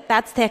think that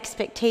that's the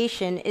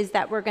expectation, is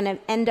that we're going to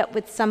end up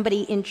with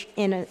somebody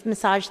in a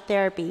massage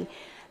therapy.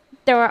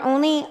 There are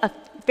only a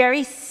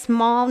very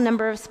small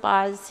number of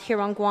spas here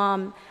on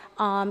Guam.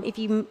 If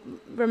you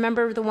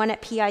remember the one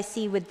at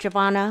PIC with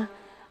Giovanna,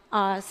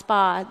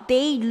 spa,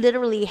 they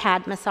literally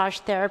had massage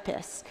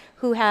therapists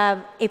who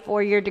have a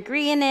 4-year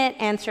degree in it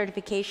and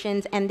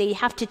certifications, and they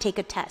have to take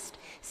a test,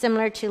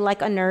 similar to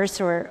like a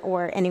nurse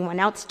or anyone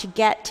else to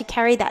get to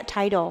carry that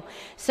title.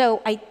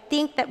 So I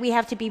think that we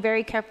have to be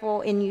very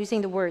careful in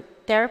using the word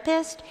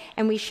therapist,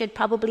 and we should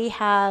probably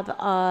have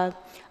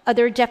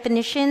other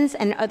definitions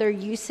and other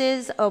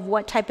uses of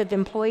what type of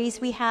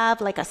employees we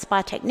have, like a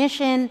spa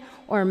technician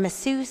or a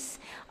masseuse.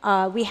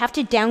 We have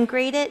to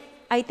downgrade it,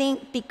 I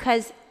think,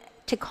 because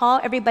to call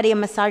everybody a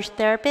massage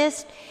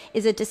therapist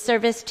is a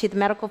disservice to the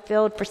medical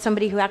field for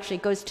somebody who actually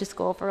goes to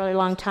school for a really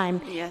long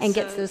time and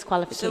gets those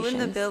qualifications. So in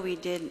the bill we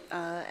did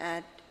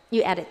add...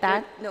 You added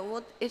that? No,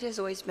 well, it has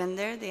always been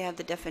there. They have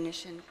the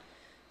definition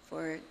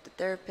for the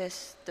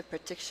therapist, the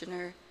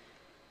practitioner.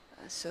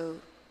 So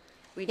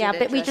we did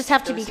but we just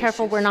have to be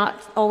careful. We're not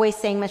always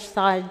saying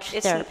massage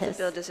therapist.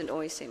 The bill doesn't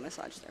always say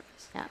massage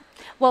therapist. Yeah.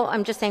 Well,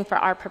 I'm just saying for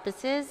our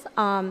purposes.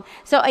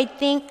 So I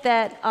think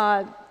that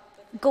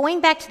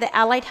going back to the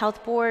Allied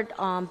Health Board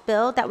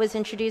bill that was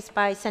introduced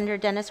by Senator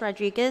Dennis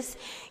Rodriguez,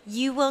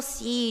 you will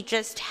see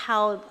just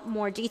how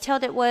more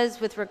detailed it was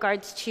with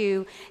regards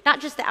to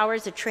not just the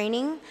hours of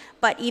training,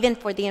 but even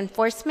for the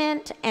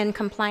enforcement and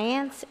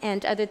compliance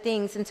and other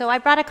things. And so I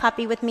brought a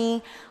copy with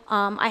me.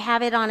 I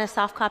have it on a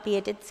soft copy. I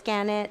did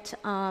scan it.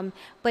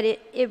 But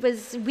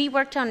we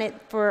worked on it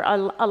for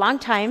a long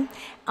time.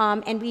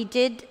 And we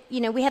did,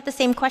 we had the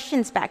same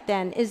questions back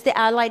then. Is the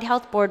Allied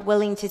Health Board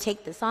willing to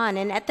take this on?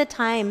 And at the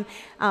time,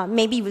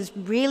 maybe was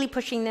really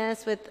pushing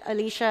this with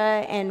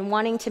Alicia and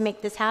wanting to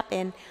make this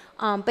happen.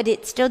 But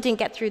it still didn't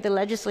get through the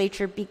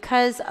legislature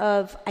because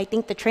of, I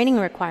think, the training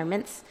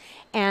requirements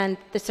and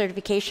the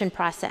certification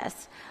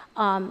process.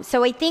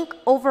 So I think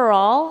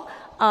overall,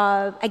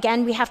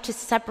 again, we have to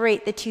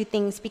separate the two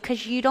things,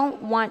 because you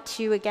don't want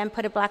to, again,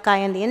 put a black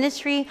eye on the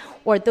industry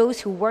or those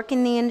who work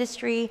in the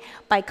industry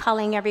by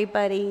calling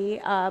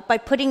everybody, by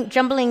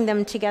jumbling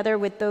them together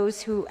with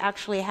those who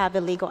actually have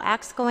illegal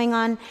acts going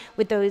on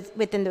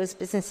within those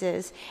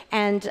businesses.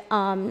 And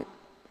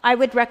I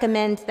would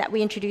recommend that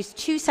we introduce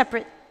two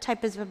separate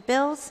types of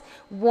bills,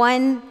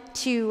 one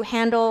to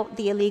handle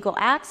the illegal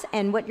acts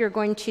and what you're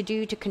going to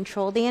do to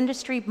control the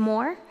industry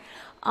more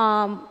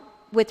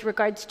with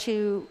regards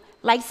to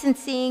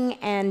licensing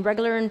and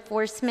regular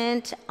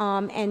enforcement.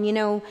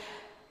 And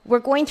we're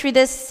going through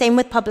this, same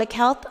with public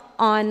health,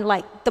 on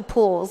like the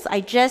pools. I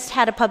just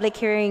had a public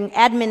hearing,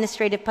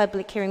 administrative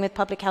public hearing with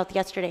public health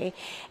yesterday,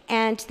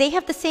 and they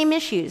have the same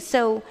issues.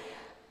 So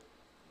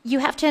you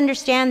have to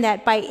understand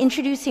that by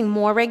introducing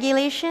more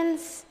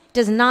regulations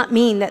does not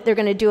mean that they're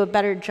going to do a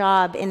better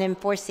job in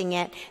enforcing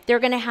it. They're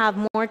going to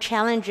have more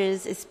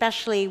challenges,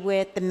 especially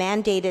with the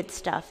mandated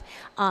stuff.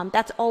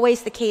 That's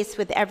always the case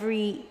with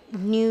every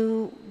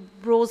new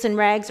rules and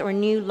regs or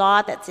new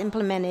law that's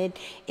implemented,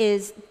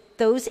 is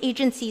those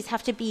agencies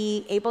have to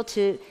be able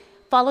to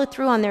follow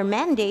through on their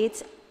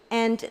mandates,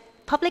 and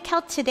public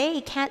health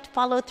today can't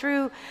follow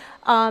through.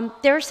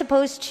 They're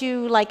supposed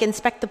to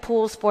inspect the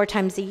pools 4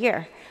 times a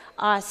year.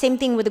 Same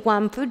thing with the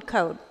Guam Food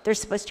Code. They're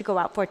supposed to go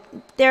out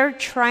they're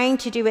trying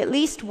to do at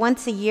least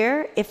once a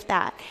year, if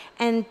that.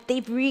 And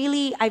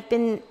I've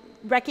been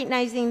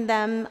recognizing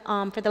them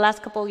for the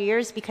last couple of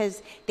years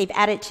because they've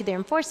added to their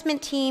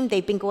enforcement team.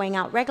 They've been going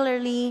out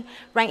regularly.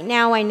 Right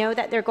now, I know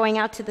that they're going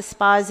out to the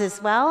spas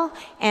as well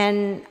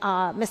and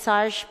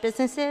massage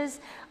businesses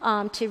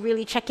to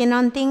really check in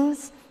on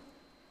things.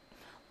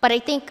 But I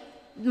think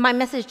my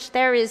message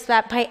there is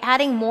that by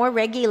adding more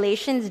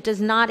regulations does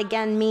not,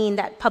 again, mean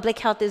that public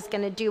health is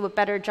going to do a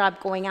better job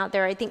going out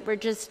there. I think we're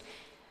just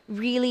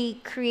really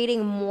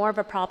creating more of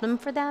a problem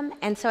for them.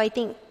 And so I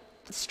think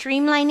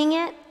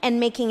streamlining it and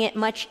making it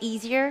much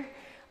easier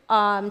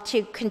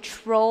to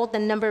control the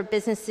number of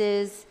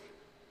businesses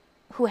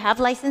who have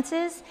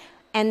licenses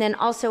and then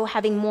also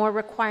having more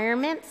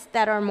requirements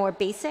that are more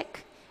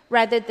basic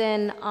rather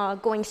than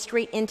going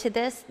straight into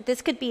this.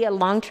 This could be a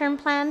long-term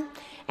plan,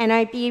 and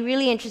I'd be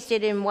really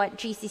interested in what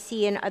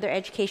GCC and other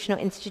educational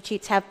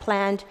institutes have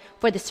planned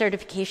for the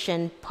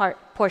certification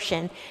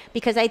portion,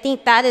 because I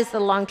think that is the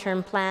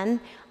long-term plan,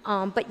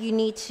 but you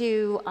need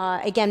to,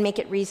 again, make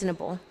it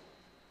reasonable.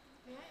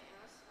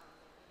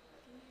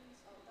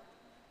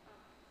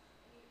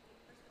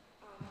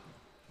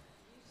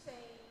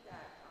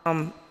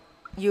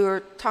 You're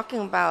talking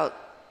about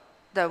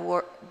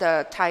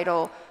the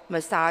title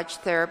massage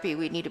therapy.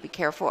 We need to be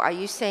careful. Are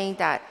you saying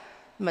that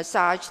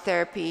massage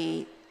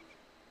therapy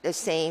the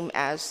same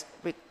as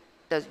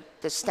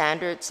the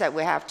standards that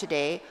we have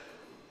today,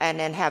 and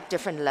then have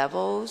different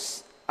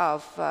levels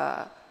of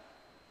like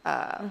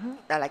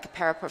a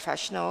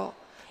paraprofessional?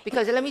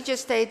 Because let me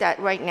just say that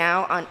right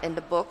now in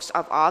the books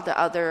of all the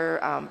other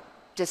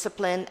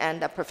discipline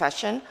and the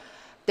profession,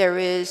 there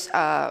is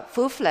a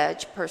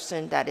full-fledged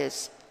person that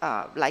is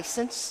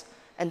licensed,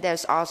 and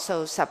there's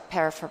also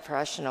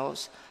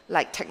sub-paraprofessionals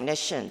like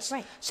technicians.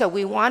 Right. So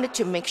we wanted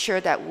to make sure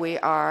that we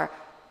are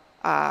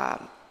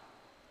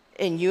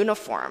in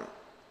uniform.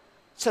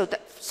 So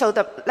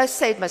let's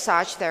say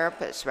massage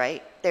therapists,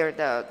 right? They're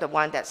the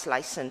one that's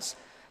licensed,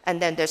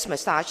 and then there's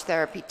massage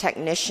therapy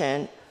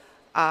technician.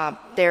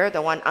 They're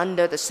the one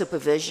under the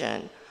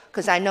supervision.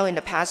 Because I know in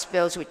the past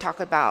bills we talk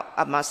about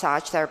a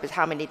massage therapist,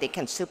 how many they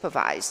can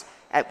supervise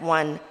at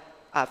one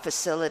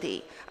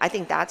facility. I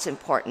think that's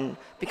important,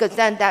 because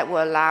then that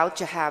will allow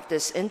to have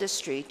this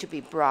industry to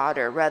be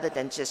broader rather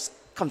than just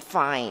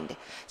confined.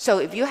 So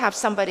if you have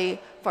somebody,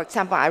 for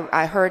example,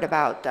 I heard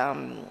about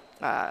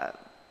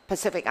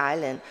Pacific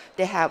Island,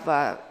 they have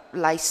a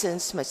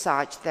licensed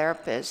massage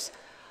therapist.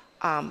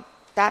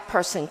 That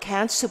person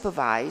can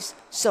supervise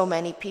so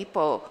many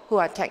people who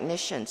are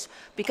technicians,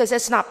 because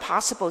it's not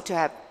possible to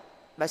have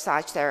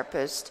massage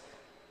therapists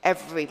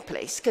every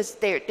place, because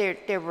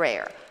they're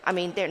rare. I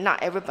mean, they're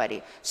not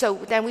everybody. So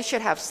then we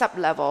should have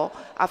sub-level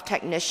of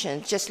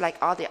technicians, just like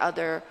all the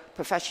other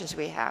professions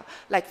we have.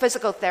 Like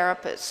physical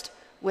therapist,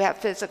 we have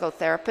physical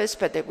therapists,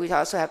 but we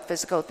also have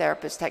physical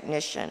therapist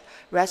technician.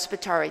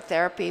 Respiratory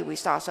therapy, we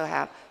also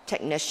have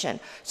technician.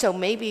 So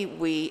maybe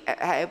we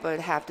would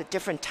have the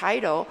different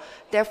title,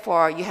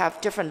 therefore you have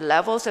different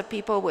levels of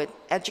people with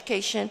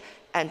education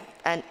and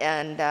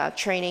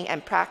training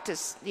and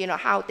practice, you know,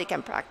 how they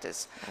can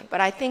practice. Right.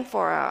 But I think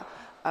for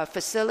a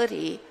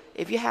facility,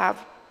 if you have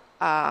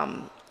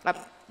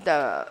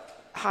the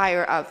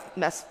hire of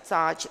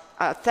massage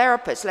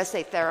therapists, let's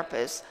say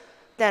therapists,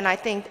 then I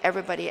think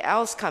everybody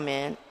else come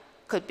in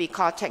could be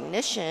called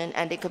technician,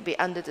 and they could be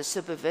under the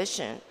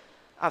supervision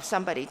of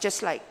somebody.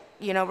 Just like,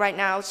 you know, right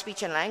now,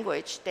 speech and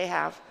language, they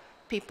have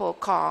people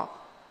called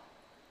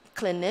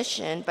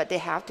clinician, but they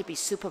have to be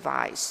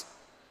supervised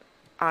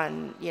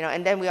on, you know,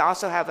 and then we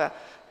also have a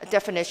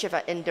definition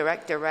of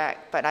indirect,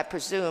 direct, but I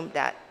presume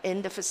that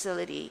in the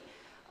facility,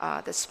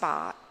 the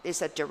spa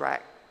is a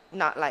direct,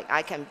 not like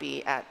I can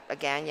be at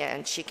Aganya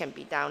and she can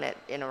be down at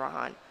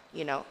Inarahan,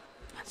 you know.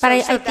 But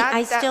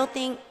I still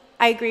think,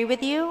 I agree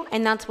with you,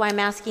 and that's why I'm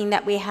asking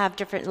that we have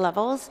different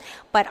levels,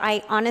 but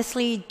I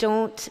honestly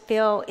don't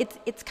feel,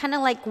 it's kind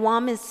of like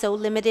Guam is so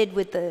limited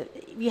with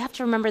you have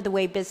to remember the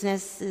way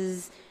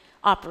businesses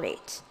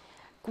operate.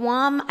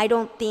 Guam, I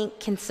don't think,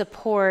 can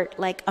support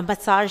like a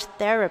massage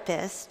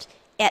therapist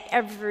at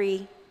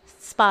every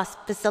spa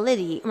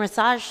facility,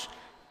 massage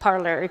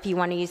parlor, if you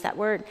want to use that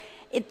word.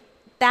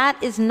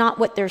 That is not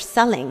what they're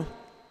selling.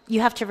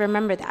 You have to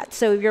remember that.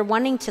 So if you're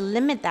wanting to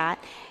limit that,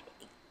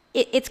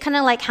 it's kind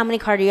of like how many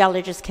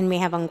cardiologists can we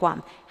have on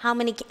Guam? How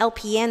many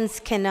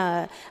LPNs can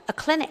a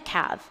clinic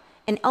have?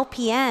 An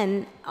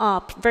LPN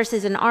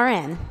versus an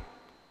RN.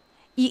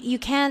 You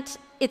can't,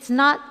 it's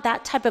not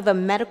that type of a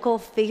medical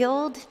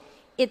field.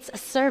 It's a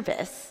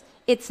service.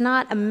 It's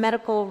not a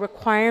medical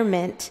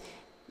requirement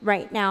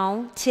right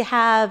now to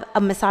have a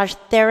massage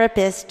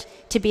therapist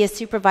to be a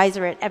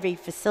supervisor at every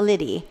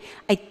facility.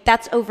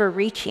 That's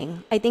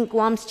overreaching. I think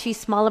Guam's too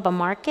small of a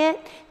market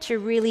to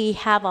really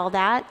have all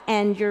that,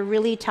 and you're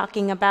really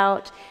talking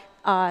about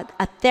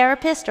a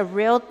therapist, a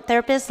real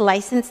therapist,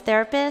 licensed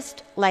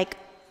therapist, like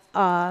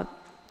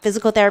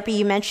physical therapy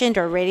you mentioned,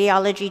 or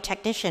radiology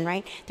technician,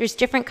 right? There's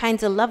different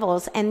kinds of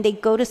levels, and they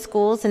go to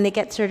schools and they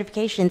get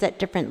certifications at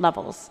different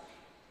levels.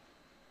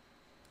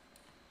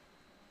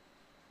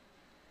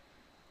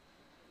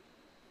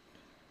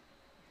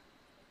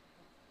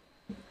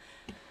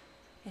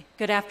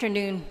 Good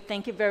afternoon.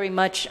 Thank you very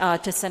much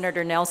to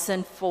Senator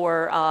Nelson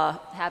for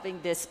having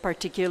this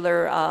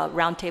particular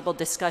roundtable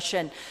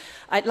discussion.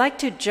 I'd like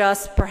to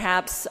just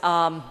perhaps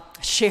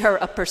share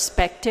a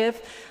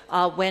perspective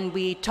when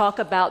we talk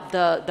about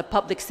the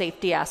public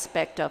safety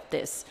aspect of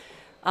this.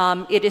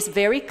 It is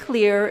very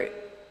clear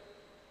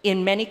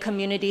in many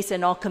communities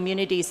and all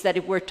communities that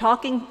if we're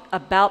talking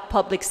about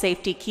public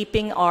safety,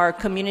 keeping our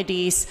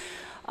communities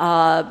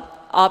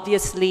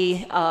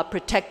obviously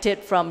protected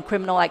from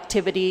criminal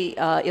activity,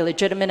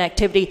 illegitimate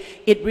activity,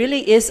 it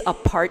really is a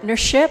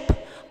partnership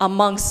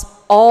amongst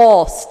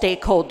all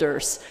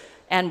stakeholders.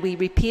 And we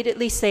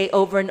repeatedly say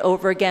over and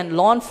over again,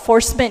 law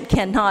enforcement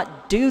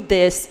cannot do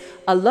this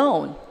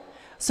alone.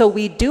 So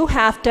we do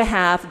have to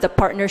have the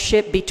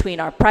partnership between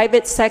our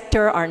private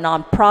sector, our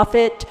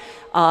nonprofit,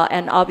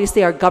 and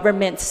obviously our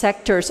government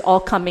sectors all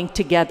coming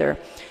together.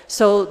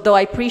 So though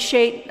I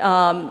appreciate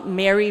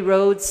Mary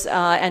Rhodes,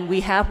 and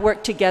we have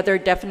worked together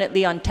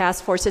definitely on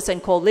task forces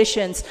and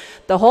coalitions,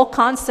 the whole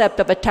concept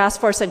of a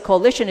task force and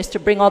coalition is to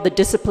bring all the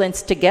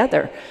disciplines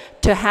together,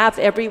 to have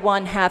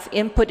everyone have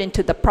input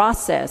into the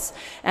process.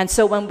 And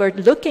so when we're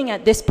looking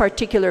at this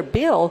particular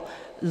bill,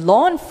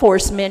 law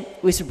enforcement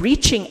was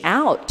reaching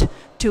out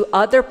to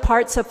other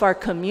parts of our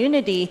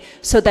community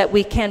so that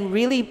we can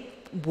really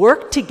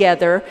work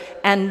together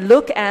and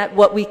look at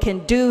what we can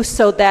do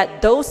so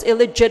that those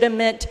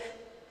illegitimate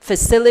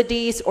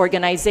facilities,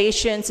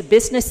 organizations,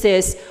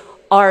 businesses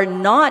are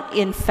not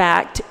in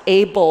fact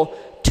able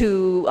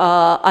to,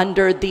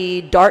 under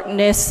the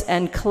darkness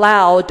and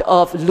cloud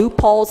of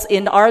loopholes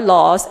in our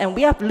laws, and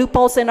we have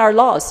loopholes in our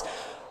laws,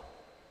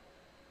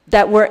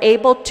 that we're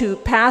able to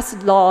pass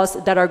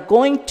laws that are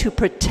going to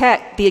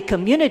protect the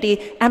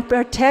community and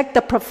protect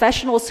the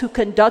professionals who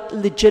conduct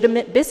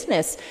legitimate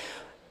business.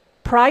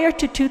 Prior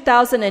to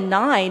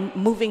 2009,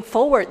 moving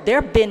forward,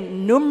 there have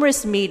been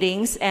numerous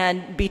meetings,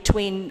 and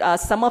between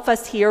some of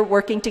us here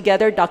working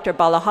together, Dr.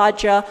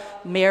 Balajadia,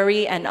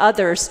 Mary, and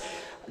others,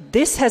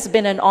 this has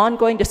been an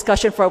ongoing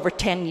discussion for over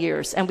 10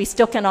 years, and we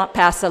still cannot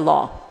pass a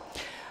law.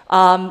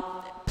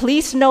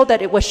 Please know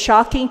that it was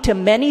shocking to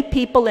many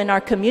people in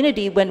our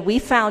community when we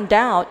found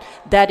out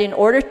that in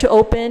order to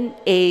open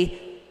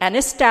an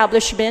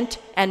establishment,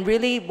 and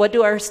really, what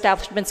do our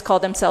establishments call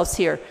themselves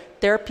here?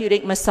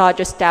 Therapeutic massage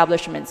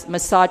establishments,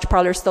 massage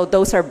parlors, though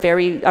those are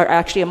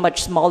actually a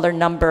much smaller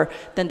number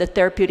than the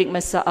therapeutic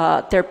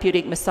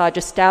massage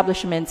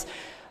establishments.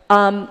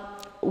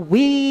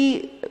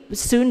 We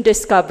soon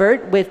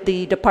discovered with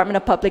the Department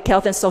of Public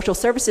Health and Social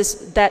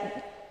Services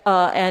that,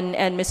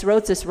 and Ms.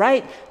 Rhodes is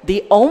right,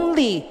 the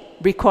only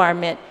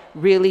requirement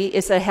really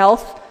is a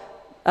health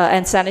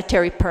and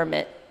sanitary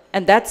permit,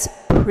 and that's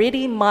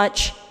pretty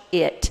much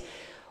it.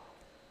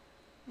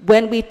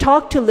 When we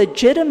talk to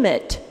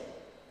legitimate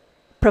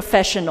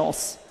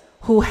professionals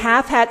who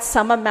have had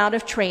some amount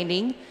of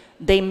training,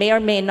 they may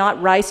or may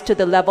not rise to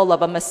the level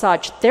of a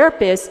massage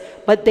therapist,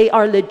 but they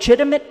are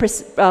legitimate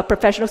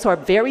professionals who are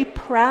very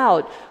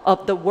proud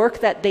of the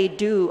work that they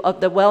do,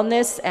 of the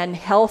wellness and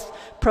health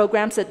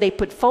programs that they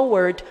put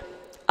forward.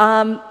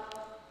 They're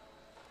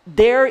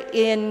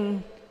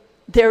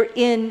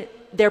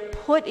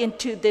put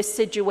into this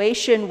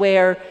situation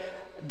where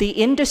the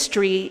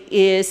industry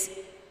is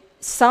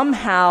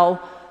somehow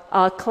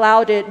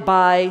clouded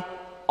by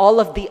all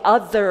of the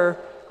other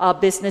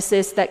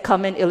businesses that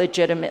come in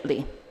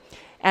illegitimately.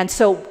 And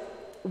so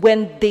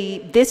when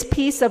this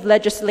piece of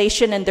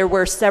legislation, and there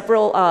were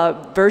several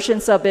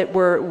versions of it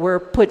were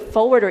put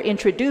forward or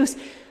introduced,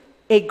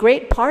 a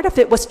great part of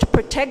it was to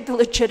protect the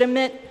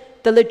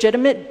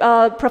legitimate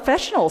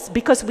professionals,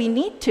 because we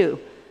need to.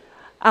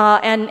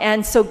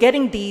 And so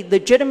getting the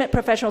legitimate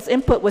professionals'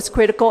 input was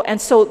critical.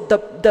 And so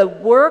the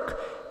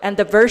work and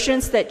the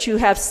versions that you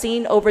have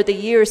seen over the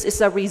years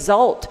is a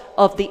result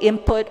of the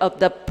input of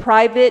the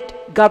private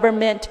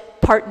government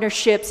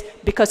partnerships,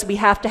 because we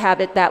have to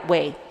have it that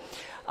way.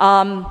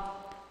 Law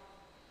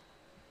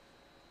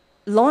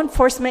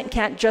enforcement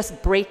can't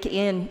just break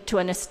into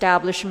an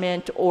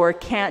establishment, or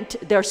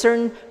there are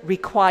certain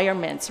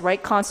requirements,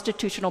 right?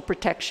 Constitutional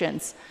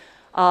protections.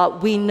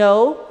 We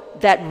know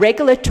that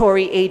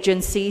regulatory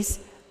agencies,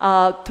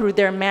 through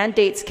their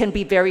mandates, can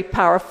be very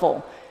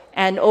powerful.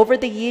 And over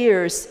the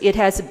years, it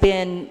has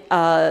been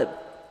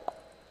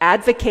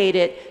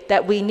advocated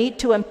that we need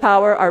to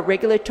empower our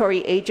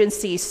regulatory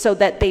agencies so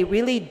that they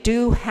really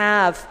do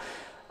have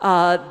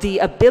the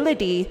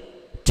ability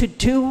to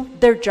do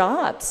their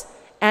jobs.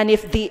 And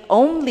if the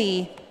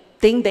only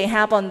thing they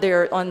have on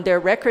their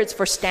records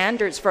for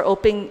standards for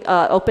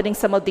opening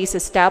some of these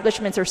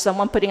establishments, or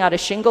someone putting out a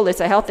shingle, is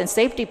a health and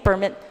safety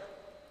permit,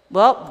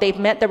 well, they've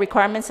met the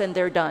requirements and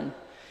they're done.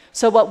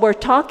 So what we're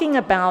talking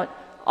about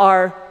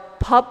are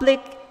public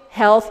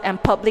health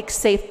and public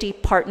safety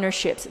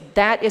partnerships.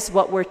 That is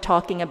what we're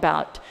talking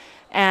about.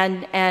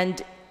 And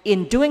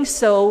in doing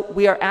so,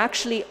 we are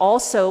actually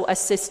also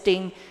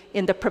assisting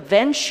in the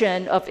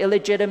prevention of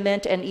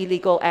illegitimate and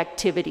illegal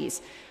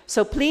activities.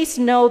 So please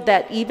know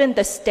that even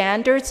the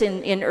standards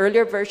in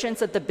earlier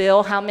versions of the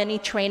bill, how many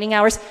training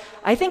hours,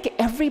 I think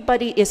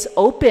everybody is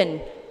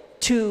open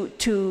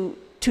to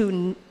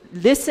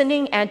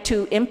listening and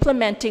to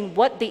implementing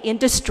what the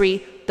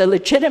industry, the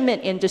legitimate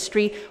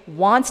industry,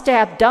 wants to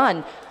have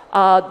done.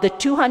 The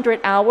 200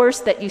 hours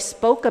that you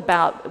spoke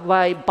about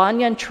by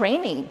Banyan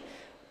training,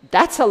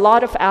 that's a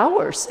lot of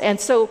hours. And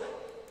so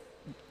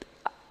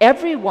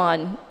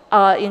everyone,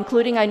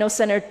 including I know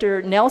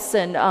Senator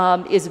Nelson,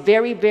 is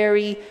very,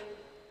 very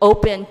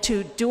open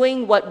to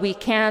doing what we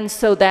can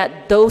so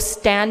that those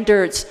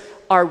standards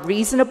are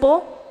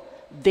reasonable,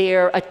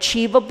 they're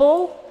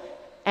achievable,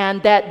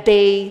 and that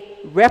they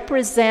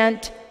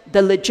represent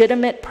the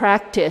legitimate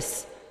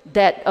practice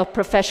of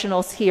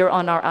professionals here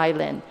on our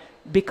island.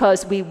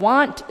 because we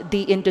want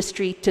the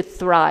industry to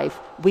thrive.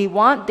 We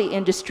want the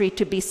industry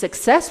to be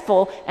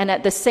successful, and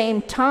at the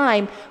same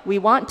time, we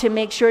want to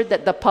make sure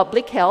that the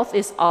public health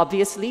is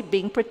obviously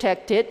being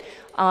protected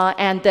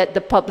and that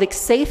the public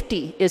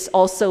safety is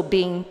also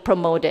being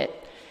promoted.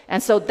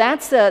 And so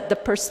that's the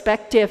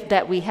perspective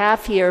that we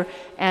have here,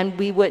 and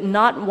we would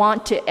not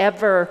want to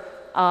ever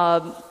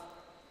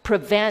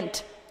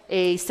prevent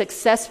a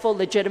successful,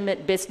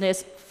 legitimate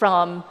business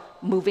from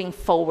moving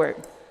forward.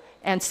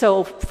 And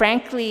so,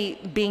 frankly,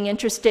 being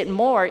interested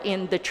more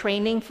in the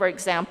training, for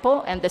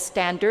example, and the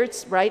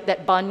standards, right,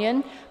 that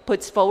Bunyan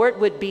puts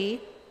forward would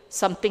be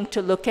something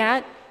to look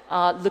at,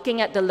 looking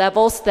at the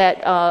levels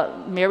that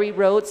Mary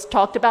Rhodes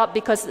talked about,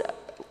 because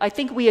I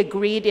think we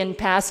agreed in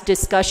past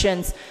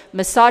discussions,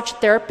 massage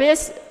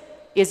therapist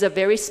is a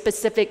very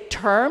specific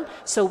term,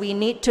 so we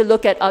need to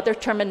look at other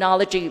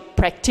terminology,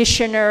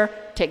 practitioner,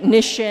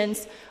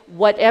 technicians,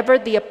 whatever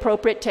the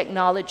appropriate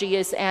technology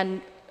is,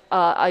 and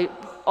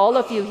all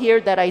of you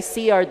here that I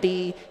see are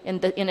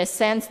in a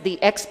sense,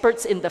 the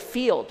experts in the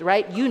field,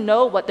 right? You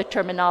know what the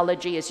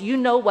terminology is. You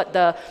know what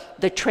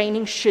the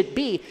training should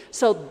be.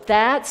 So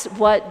that's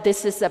what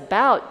this is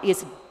about,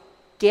 is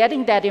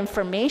getting that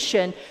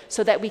information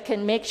so that we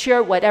can make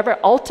sure whatever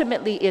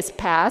ultimately is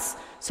passed,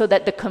 so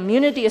that the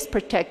community is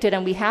protected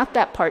and we have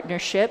that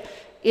partnership,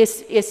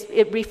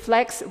 it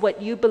reflects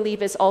what you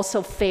believe is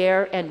also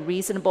fair and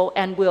reasonable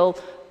and will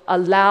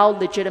allow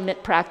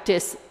legitimate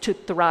practice to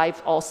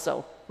thrive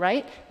also.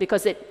 Right?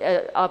 Because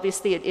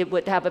obviously it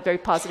would have a very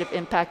positive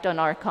impact on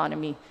our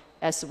economy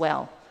as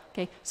well.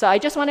 Okay? So I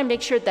just want to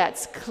make sure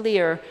that's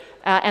clear.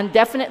 And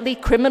definitely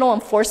criminal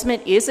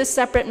enforcement is a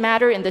separate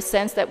matter in the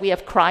sense that we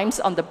have crimes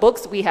on the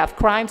books, we have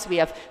crimes, we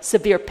have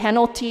severe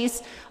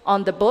penalties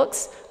on the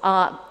books.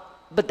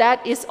 But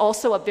that is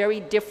also a very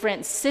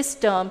different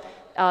system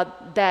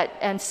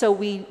and so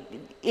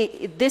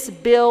this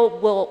bill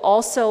will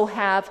also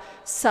have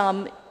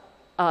some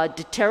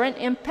deterrent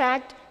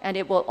impact, and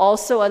it will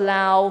also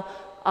allow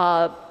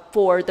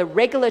for the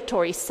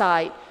regulatory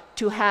side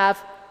to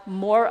have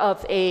more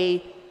of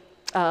a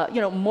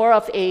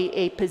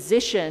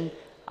position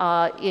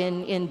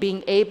in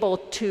being able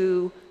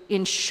to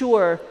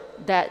ensure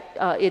that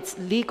it's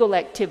legal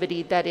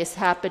activity that is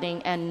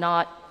happening and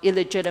not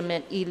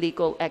illegitimate,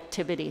 illegal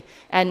activity.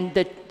 And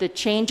the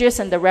changes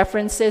and the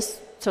references,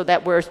 so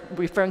that we're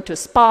referring to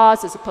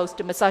spas as opposed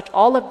to massage,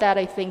 all of that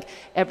I think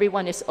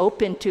everyone is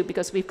open to,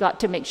 because we've got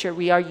to make sure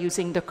we are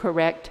using the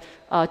correct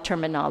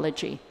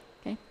terminology.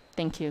 Okay?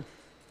 Thank you.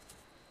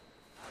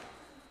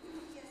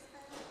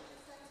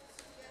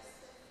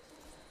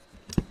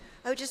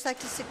 I would just like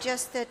to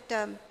suggest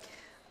that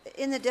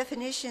in the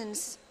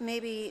definitions,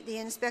 maybe the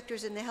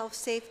inspectors in the health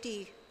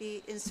safety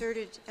be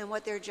inserted and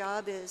what their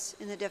job is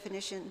in the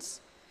definitions,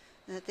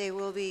 and that they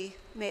will be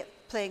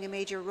playing a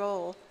major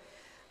role.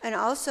 And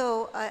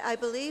also, I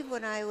believe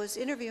when I was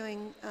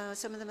interviewing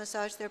some of the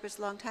massage therapists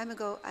a long time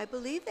ago, I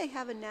believe they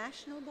have a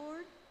national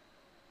board,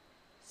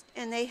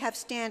 and they have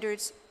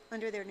standards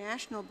under their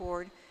national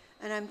board,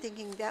 and I'm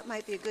thinking that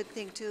might be a good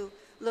thing to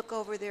look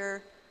over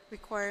their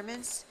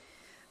requirements.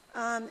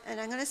 And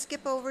I'm going to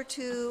skip over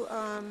to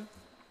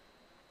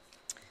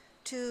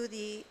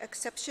the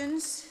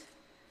exceptions.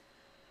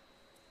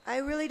 I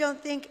really don't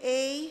think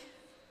A,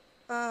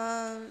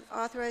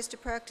 authorized to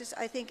practice,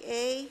 I think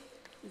A,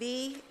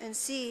 B, and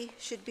C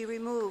should be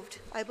removed.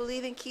 I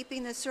believe in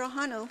keeping the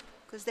SINAJANA,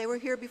 because they were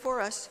here before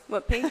us.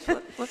 What page?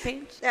 What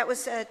page? That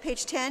was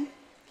page 10.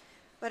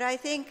 But I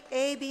think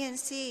A, B, and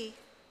C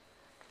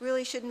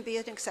really shouldn't be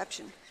an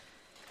exception.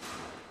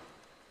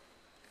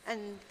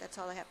 And that's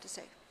all I have to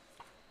say.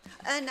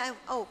 And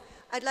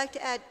I'd like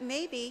to add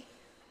maybe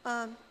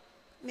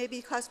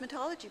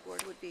cosmetology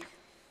board would be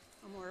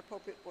a more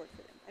appropriate board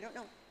for them. I don't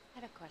know. I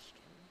have a question.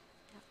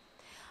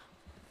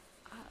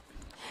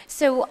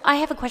 So I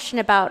have a question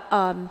about,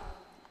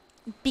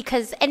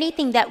 because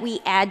anything that we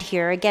add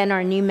here, again,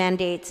 are new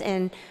mandates,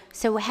 and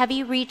so have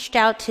you reached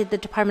out to the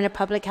Department of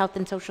Public Health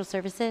and Social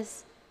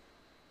Services?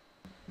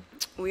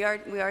 We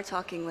are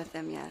talking with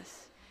them,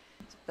 yes.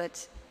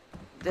 But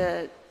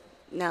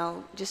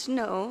now just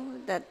know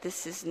that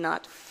this is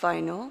not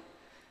final.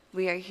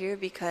 We are here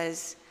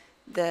because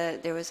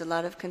there was a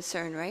lot of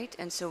concern, right?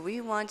 And so we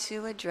want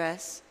to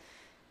address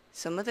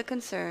some of the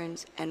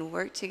concerns and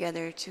work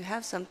together to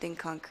have something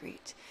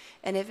concrete.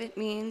 And if it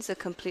means a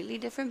completely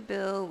different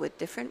bill with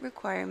different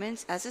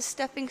requirements as a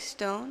stepping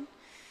stone,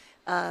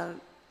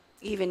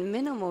 even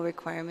minimal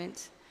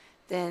requirements,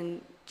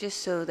 then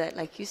just so that,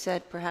 like you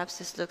said, perhaps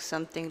this looks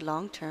something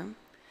long-term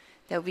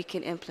that we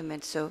can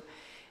implement. So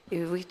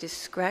if we just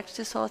scratch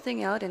this whole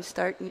thing out and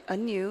start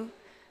anew,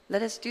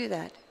 let us do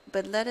that.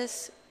 But let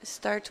us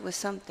start with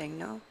something,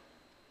 no?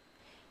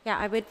 Yeah,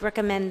 I would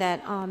recommend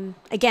that,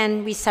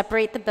 again, we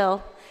separate the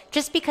bill,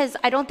 just because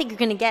I don't think you're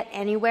going to get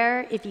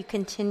anywhere if you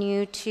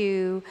continue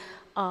to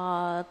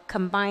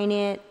combine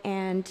it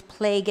and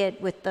plague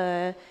it with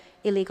the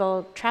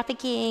illegal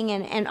trafficking,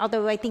 and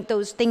although I think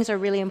those things are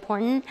really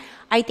important,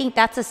 I think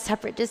that's a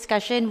separate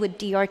discussion with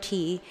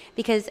DRT,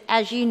 because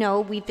as you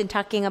know, we've been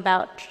talking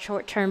about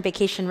short-term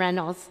vacation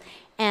rentals,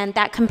 and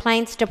that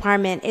compliance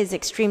department is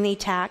extremely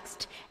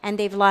taxed, and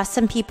they've lost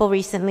some people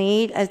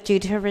recently due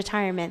to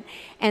retirement.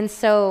 And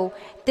so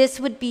this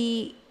would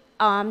be,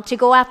 to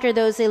go after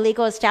those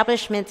illegal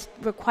establishments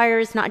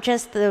requires not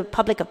just the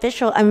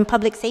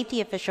public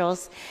safety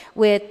officials,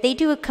 they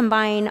do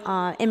combine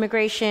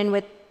immigration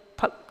with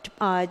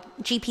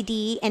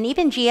GPD and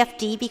even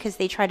GFD, because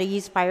they try to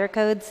use fire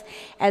codes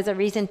as a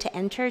reason to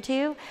enter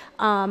too.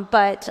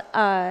 But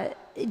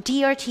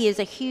DRT is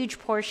a huge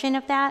portion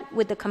of that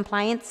with the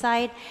compliance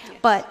side. Yes.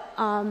 But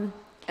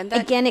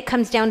again, it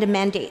comes down to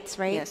mandates,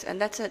 right? Yes, and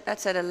that's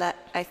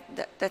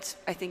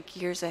I think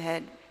years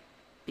ahead,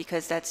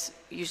 because that's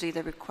usually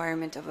the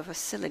requirement of a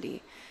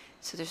facility.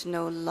 So there's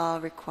no law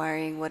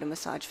requiring what a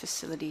massage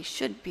facility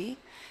should be.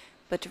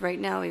 But right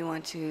now we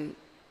want to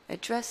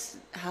address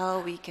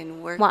how we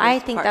can work with I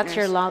think partners. That's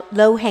your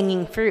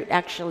low-hanging fruit,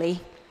 actually.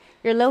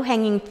 Your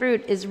low-hanging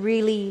fruit is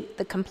really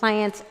the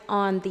compliance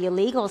on the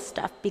illegal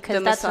stuff,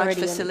 because that's already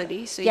the massage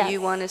facility. So yes.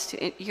 you want us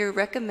to, you're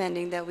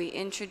recommending that we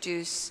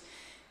introduce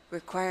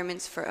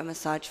requirements for a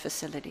massage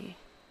facility.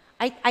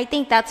 I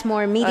think that's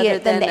more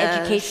immediate than the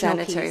educational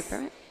sanitary piece.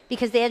 permit?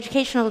 Because the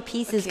educational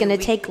piece is going to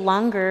take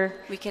longer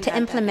to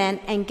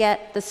implement and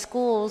get the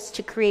schools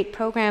to create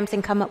programs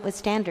and come up with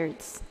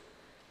standards.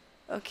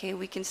 Okay,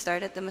 we can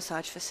start at the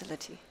massage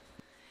facility.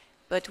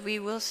 But we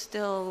will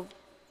still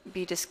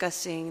be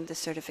discussing the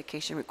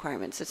certification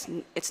requirements.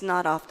 It's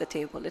not off the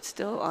table. It's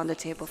still on the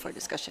table for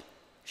discussion.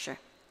 Sure.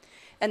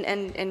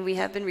 And we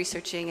have been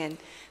researching, and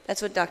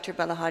that's what Dr.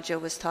 Balajadia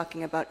was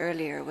talking about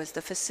earlier, was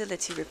the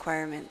facility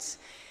requirements.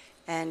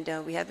 And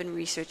we have been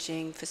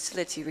researching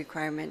facility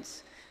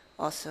requirements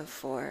also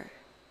for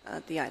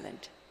the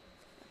island.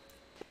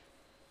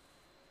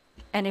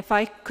 And if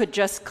I could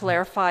just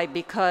clarify,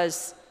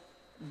 because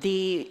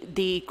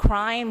the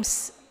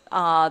crimes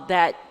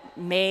that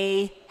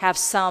may have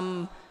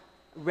some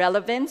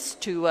relevance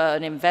to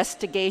an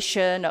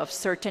investigation of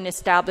certain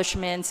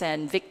establishments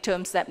and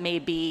victims that may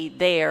be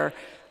there,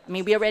 I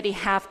mean, we already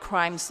have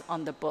crimes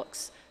on the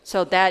books.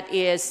 So that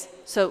is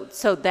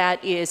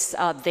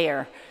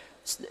there.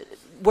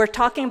 We're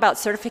talking about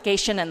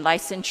certification and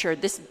licensure.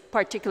 This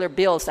particular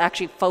bill is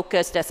actually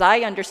focused, as I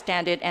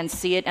understand it and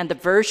see it, and the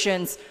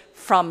versions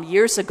from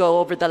years ago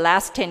over the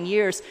last 10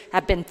 years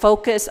have been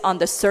focused on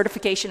the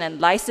certification and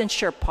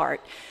licensure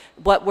part.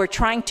 What we're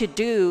trying to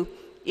do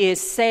is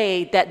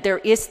say that there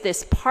is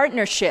this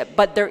partnership,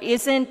 but there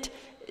isn't,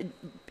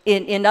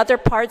 in other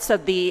parts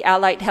of the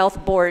Allied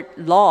Health Board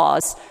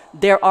laws,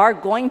 there are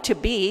going to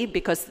be,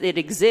 because it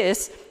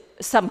exists,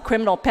 some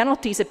criminal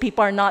penalties if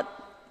people are not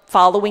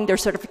following their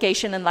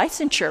certification and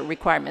licensure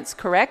requirements,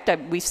 correct?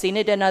 We've seen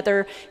it in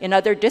other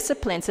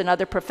disciplines, in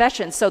other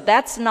professions, so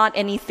that's not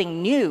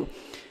anything new.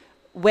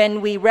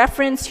 When we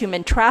reference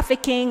human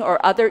trafficking or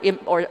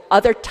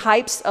other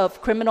types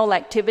of criminal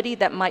activity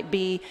that might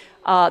be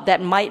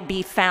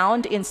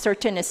found in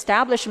certain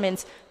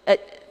establishments,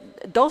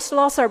 those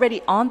laws are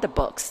already on the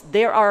books.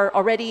 There are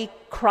already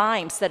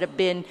crimes that have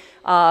been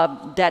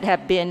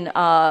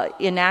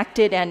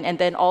enacted and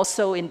then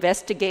also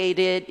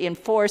investigated,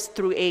 enforced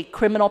through a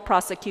criminal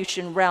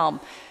prosecution realm.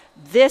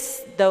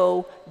 This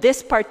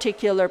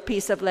particular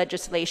piece of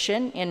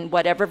legislation, in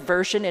whatever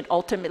version it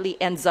ultimately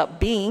ends up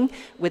being,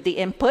 with the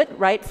input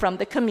right from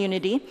the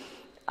community,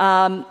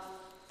 what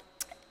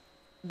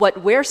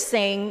we're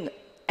saying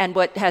and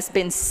what has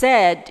been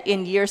said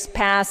in years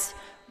past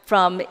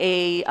from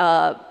a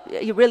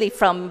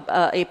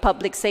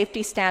public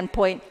safety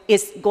standpoint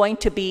is going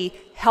to be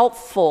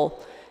helpful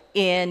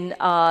in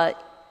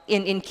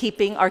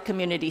keeping our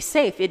community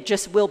safe. It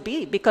just will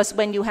be, because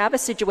when you have a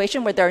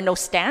situation where there are no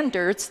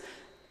standards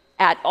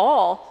at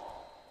all,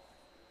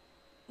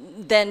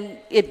 then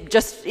it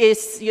just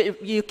is,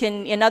 you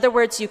can, in other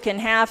words, you can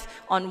have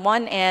on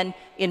one end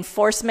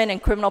enforcement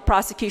and criminal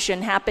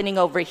prosecution happening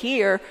over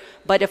here,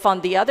 but if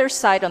on the other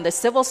side, on the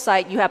civil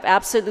side, you have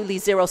absolutely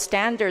zero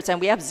standards,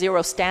 and we have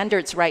zero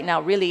standards right now,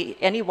 really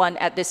anyone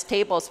at this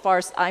table, as far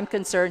as I'm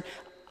concerned,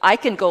 I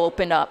can go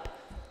open up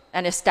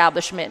an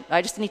establishment.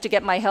 I just need to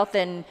get my health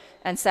and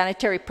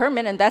sanitary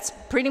permit, and that's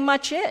pretty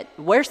much it.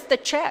 Where's the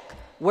check?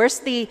 Where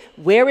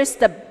is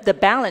the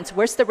balance?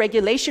 Where's the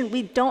regulation?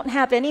 We don't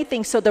have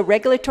anything. So the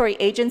regulatory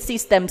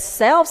agencies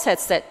themselves have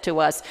said to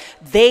us,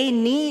 they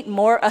need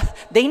more,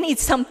 they need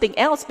something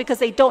else, because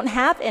they don't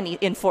have any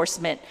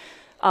enforcement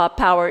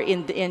power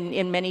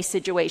in many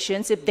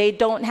situations. If they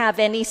don't have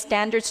any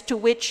standards to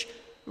which,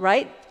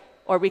 right,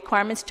 or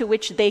requirements to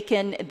which they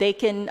can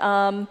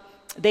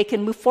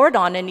move forward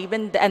on,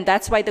 and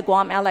that's why the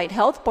Guam Allied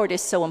Health Board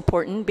is so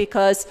important,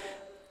 because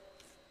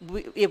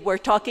if we're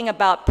talking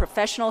about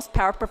professionals,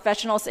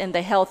 paraprofessionals in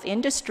the health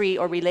industry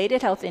or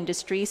related health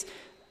industries,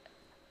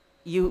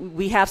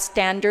 we have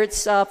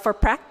standards for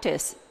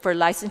practice, for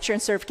licensure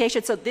and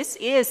certification. So this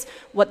is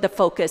what the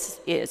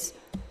focus is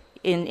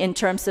in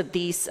terms of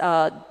these,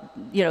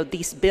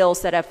 these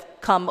bills that have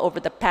come over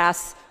the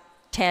past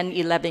 10,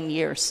 11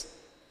 years.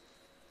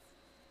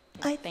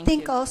 I Thank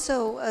think you.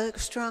 also a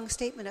strong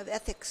statement of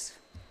ethics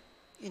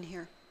in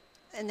here,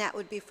 and that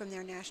would be from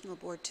their national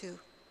board too.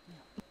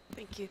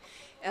 Thank you.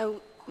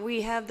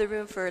 We have the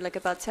room for like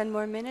about 10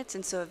 more minutes,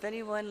 and so if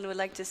anyone would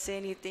like to say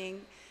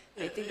anything,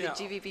 I think the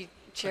GVP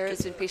chair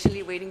has been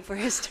patiently waiting for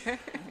his turn.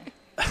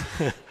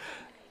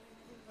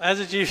 As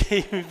a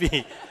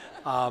GVP,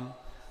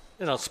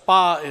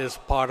 spa is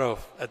part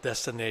of a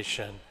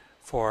destination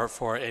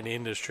for any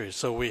industry.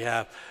 So we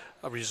have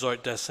a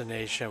resort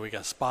destination, we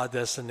got spa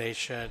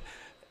destination,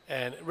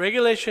 and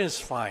regulation is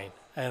fine.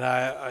 And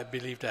I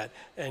believe that.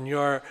 And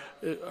you're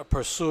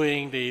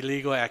pursuing the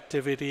illegal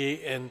activity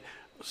in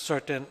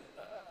certain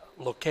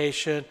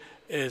location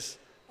is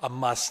a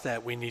must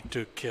that we need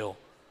to kill.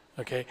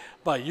 Okay?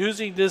 But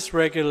using this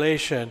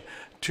regulation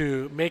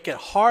to make it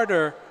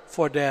harder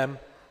for them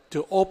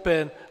to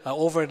open an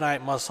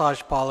overnight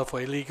massage parlor for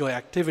illegal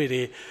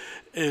activity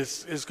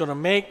is going to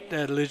make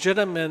the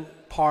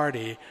legitimate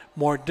party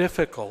more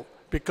difficult,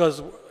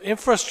 because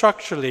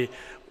infrastructurally,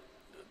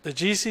 the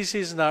GCC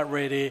is not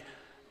ready,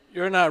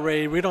 you're not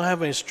ready, we don't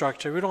have any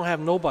structure, we don't have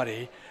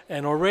nobody,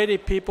 and already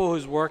people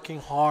who's working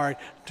hard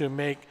to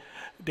make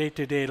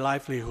day-to-day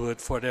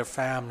livelihood for their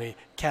family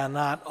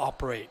cannot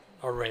operate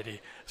already.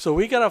 So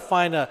we got to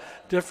find a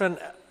different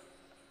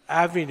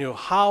avenue,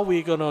 how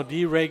we going to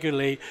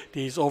deregulate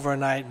these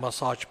overnight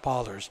massage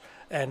parlors.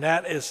 And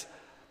that is,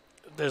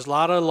 there's a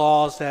lot of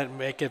laws that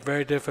make it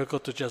very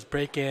difficult to just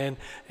break in,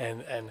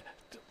 and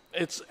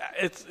it's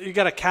you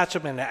got to catch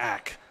them in the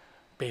act,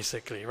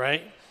 basically,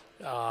 right?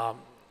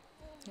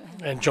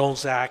 And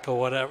Jones Act or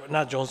whatever,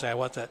 not Jones Act,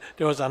 what's that?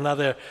 There was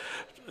another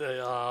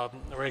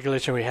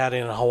regulation we had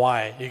in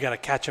Hawaii. You got to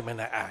catch them in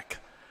the act,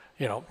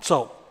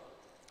 So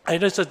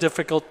it is a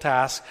difficult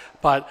task,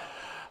 but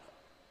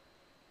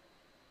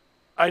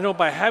I know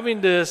by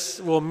having this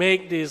will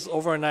make these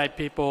overnight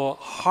people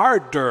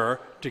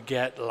harder to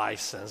get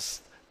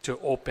licensed to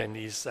open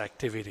these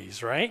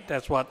activities, right?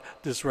 That's what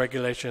this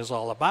regulation is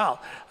all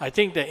about. I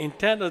think the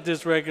intent of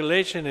this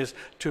regulation is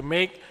to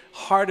make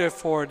harder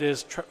for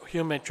this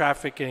human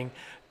trafficking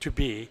to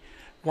be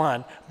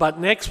one. But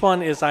next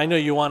one is, I know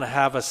you want to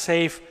have a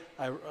safe,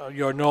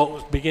 your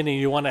note beginning,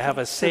 you want to have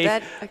a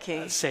safe,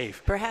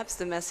 safe. Perhaps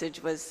the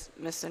message was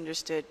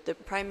misunderstood. The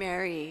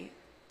primary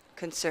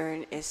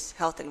concern is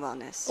health and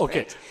wellness.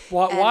 Okay,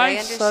 right?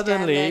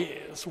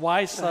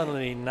 why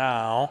suddenly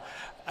now,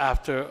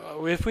 after,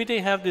 if we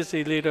didn't have this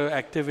illegal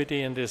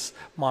activity in this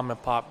mom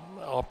and pop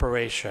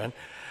operation,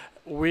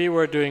 we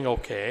were doing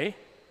okay,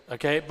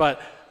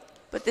 but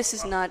this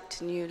is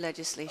not new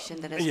legislation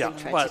that has been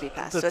tried to be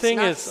passed. The thing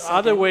is,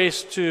 other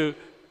ways to,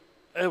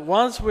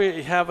 once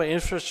we have an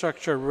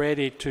infrastructure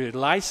ready to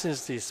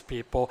license these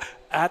people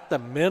at the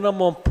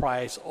minimum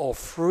price or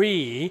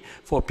free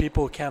for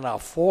people who can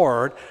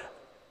afford,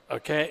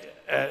 okay,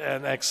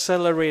 an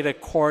accelerated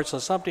course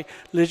or something.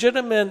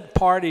 Legitimate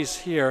parties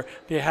here,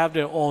 they have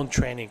their own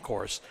training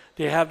course.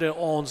 They have their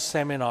own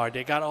seminar.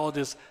 They got all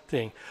this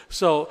thing.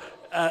 So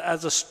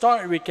as a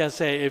start, we can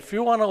say, if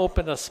you want to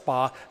open a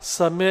spa,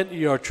 submit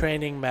your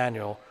training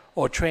manual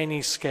or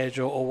training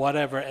schedule or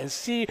whatever and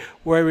see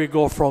where we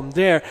go from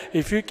there.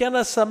 If you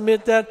cannot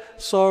submit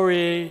that,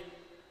 sorry,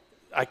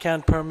 I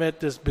can't permit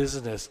this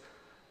business.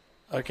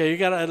 Okay, you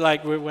gotta,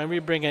 like, when we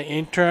bring an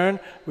intern,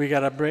 we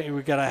gotta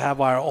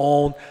have our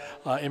own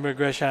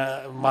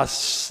immigration must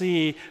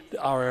see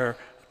our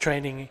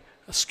training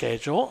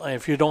schedule. And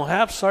if you don't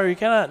have, sorry, you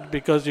cannot,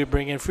 because you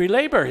bring in free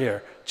labor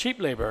here, cheap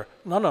labor.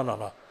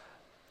 No.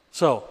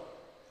 So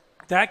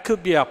that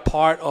could be a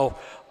part of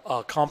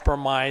a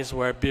compromise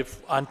where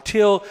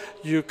until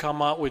you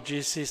come out with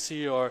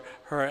GCC or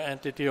her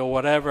entity or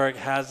whatever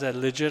has a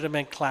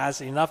legitimate class,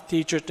 enough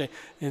teachers to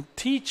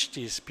teach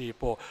these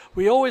people.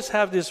 We always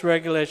have this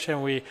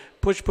regulation. We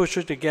push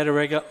it to get a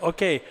regular.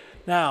 Okay,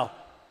 now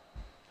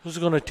who's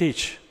going to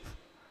teach?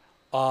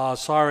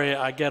 Sorry,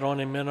 I get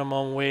only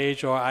minimum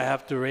wage, or I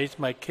have to raise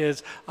my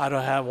kids. I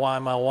don't have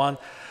one.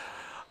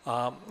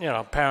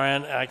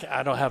 Parent,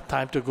 I don't have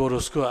time to go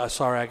to school.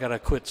 Sorry, I gotta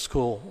quit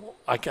school.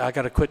 I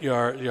gotta quit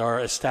your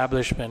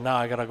establishment now.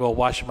 I gotta go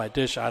wash my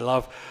dish.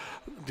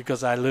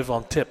 Because I live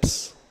on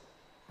tips,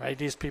 right?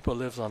 These people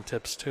live on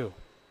tips too,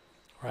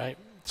 right?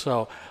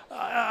 So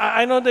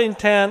I know the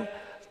intent,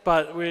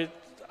 but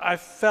I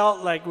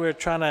felt like we're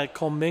trying to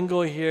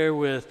commingle here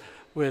with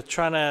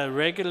trying to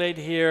regulate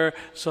here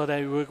so that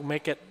we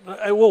make it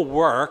will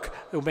work.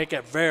 It will make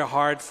it very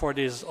hard for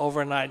this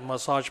overnight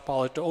massage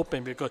parlor to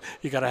open, because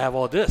you got to have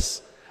all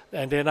this.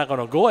 And they're not going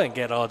to go and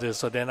get all this,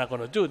 so they're not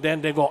going to do it.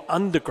 Then they go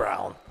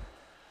underground.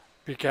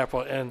 Be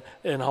careful. And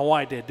in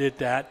Hawaii, they did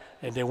that,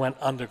 and they went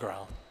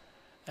underground.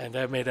 And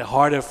that made it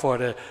harder for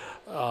the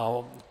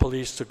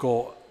police to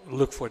go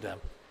look for them.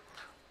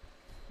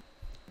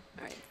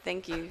 All right,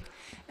 thank you.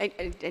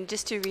 And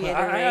just to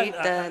reiterate,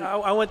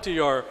 I went to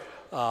your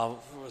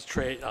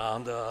trade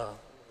on the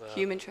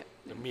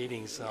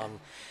meetings on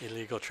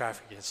illegal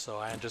trafficking, so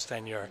I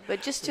understand your.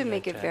 But just to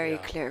make it very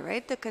clear,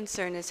 right? The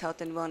concern is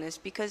health and wellness,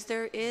 because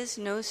there is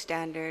no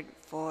standard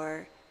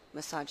for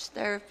massage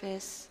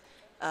therapists,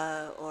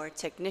 or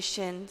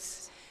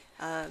technicians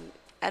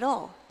at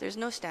all. There's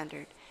no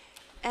standard.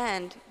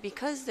 And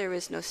because there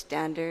is no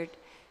standard,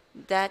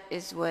 that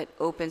is what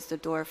opens the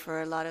door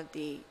for a lot of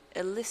the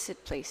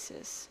illicit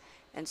places.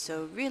 And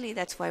so really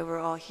that's why we're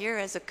all here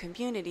as a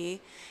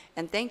community.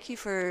 And thank you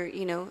for,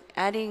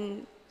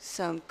 adding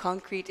some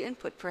concrete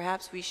input.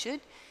 Perhaps we should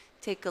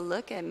take a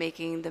look at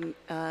making them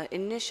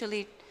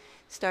initially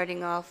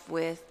starting off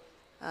with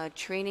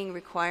training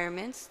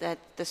requirements that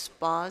the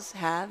spas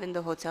have in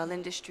the hotel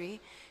industry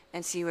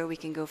and see where we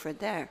can go from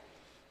there.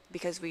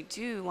 Because we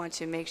do want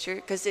to make sure,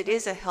 because it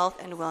is a health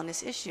and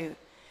wellness issue.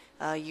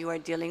 You are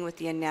dealing with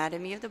the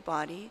anatomy of the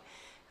body.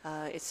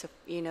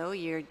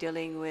 You're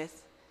dealing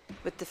with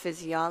the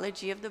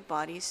physiology of the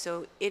body.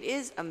 So it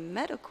is a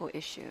medical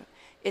issue.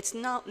 It's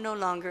no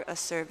longer a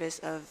service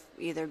of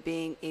either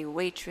being a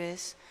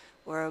waitress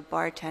or a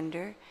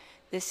bartender.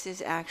 This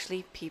is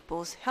actually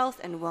people's health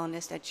and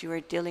wellness that you are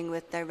dealing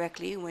with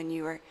directly when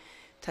you are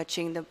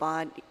touching the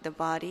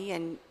body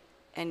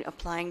and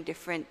applying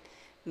different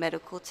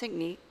medical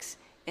techniques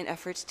in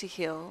efforts to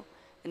heal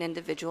an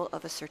individual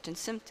of a certain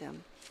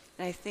symptom.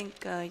 And I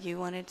think you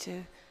wanted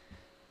to...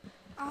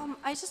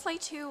 I just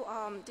like to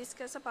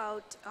discuss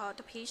about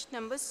the page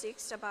number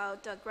 6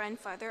 about the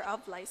grandfather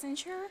of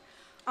licensure.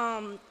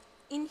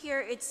 In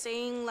here, it's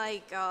saying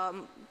like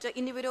the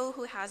individual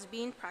who has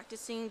been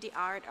practicing the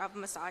art of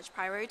massage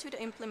prior to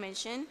the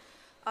implementation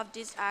of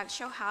this act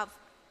shall have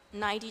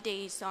 90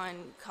 days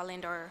on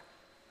calendar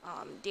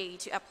day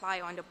to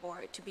apply on the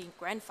board to be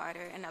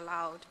grandfather and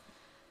allowed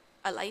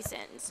a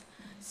license.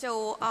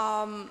 So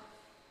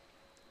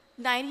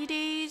 90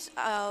 days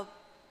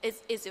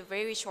is a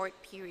very short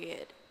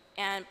period.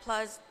 And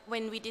plus,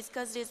 when we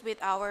discuss this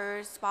with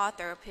our spa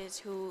therapist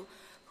who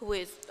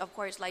is, of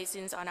course,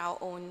 licensed on our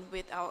own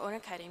with our own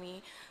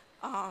academy,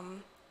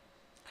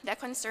 the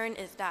concern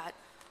is that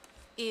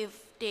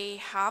if they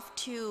have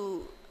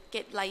to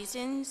get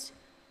licensed,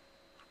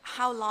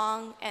 how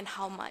long and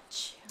how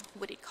much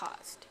would it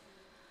cost?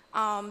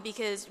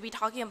 Because we're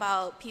talking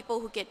about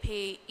people who get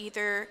paid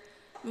either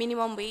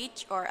minimum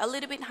wage or a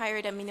little bit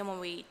higher than minimum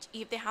wage.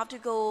 If they have to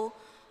go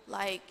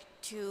like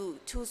to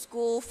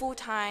school full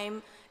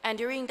time, and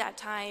during that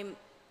time,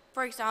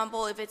 for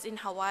example, if it's in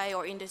Hawaii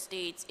or in the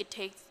States, it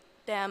takes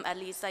them at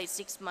least like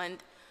 6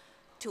 months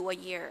to a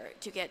year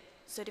to get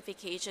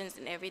certifications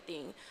and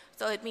everything.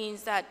 So it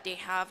means that they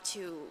have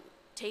to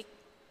take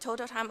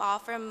total time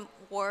off from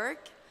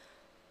work,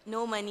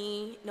 no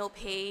money, no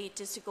pay,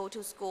 just to go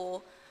to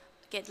school,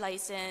 get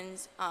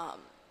license,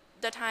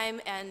 the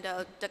time and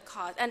the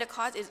cost. And the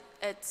cost is,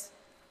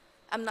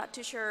 I'm not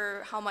too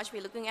sure how much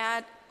we're looking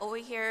at over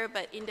here,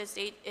 but in the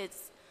state,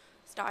 it's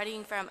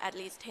starting from at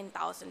least $10,000.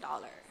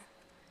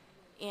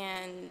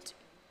 And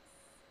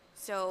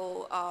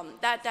so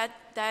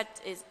that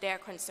is their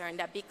concern,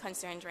 that big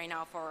concern right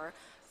now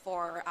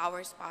for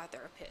our spa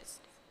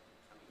therapist.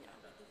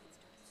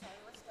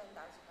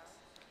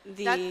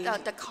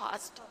 The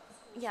cost,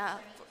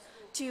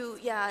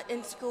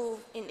 in school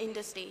in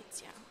the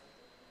States,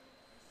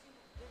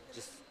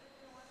 Just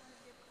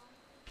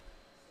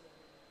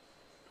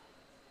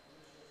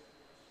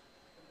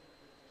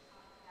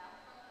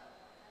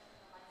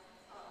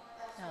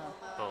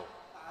oh.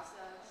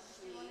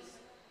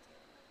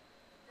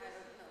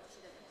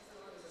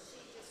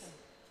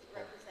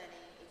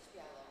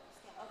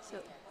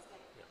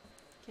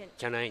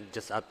 Can I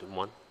just add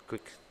one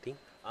quick thing?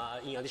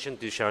 In addition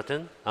to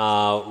Sheraton,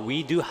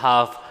 we do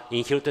have,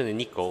 in Hilton and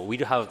Nikko, we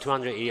do have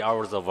 280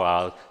 hours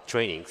of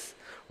trainings,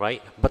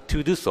 right? But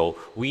to do so,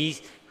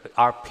 we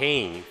are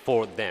paying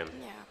for them.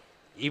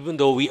 Yeah. Even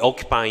though we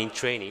occupy in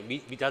training,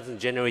 it doesn't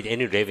generate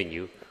any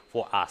revenue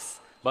for us,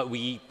 but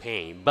we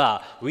pay.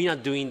 But we're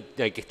not doing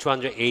like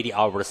 280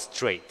 hours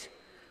straight.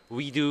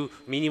 We do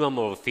minimum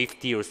of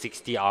 50 or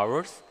 60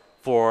 hours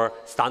for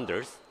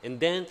standards, and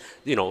then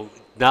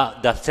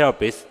the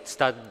therapist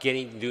start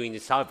doing the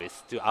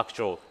service to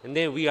actual, and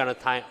then we are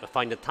gonna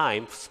find the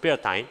time, spare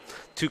time,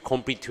 to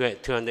complete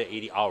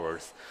 280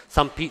 hours.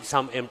 Some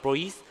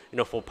employees,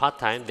 for part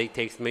time, they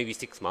takes maybe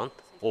 6 months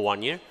or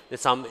 1 year. And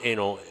some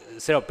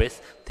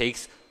therapists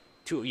takes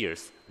 2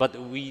 years. But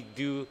we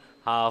do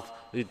have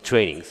the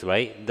trainings,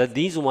 right? The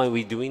reason why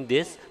we're doing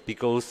this,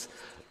 because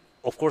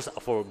of course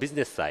for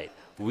business side,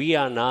 we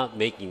are not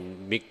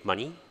making big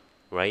money.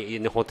 Right,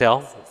 in the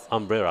hotel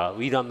umbrella,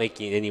 we're not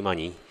making any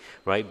money,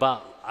 right?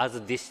 But as a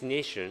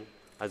destination,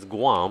 as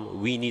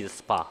Guam, we need a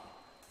spa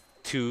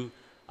to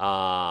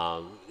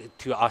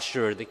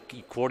assure the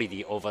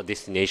quality of a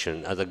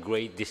destination as a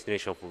great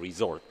destination for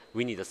resort.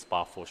 We need a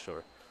spa for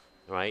sure,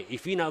 right?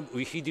 If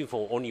you do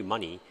for only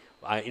money,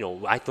 I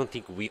don't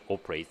think we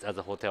operate as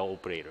a hotel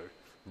operator,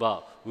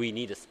 but we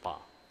need a spa.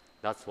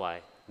 That's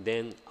why.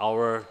 Then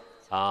our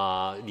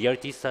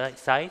realty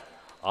side,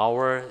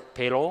 our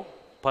payroll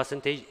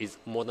percentage is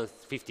more than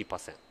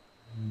 50%.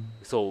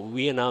 So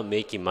we are not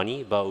making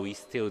money, but we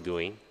still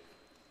doing.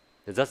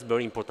 That's a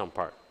very important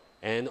part.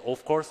 And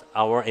of course,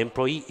 our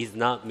employee is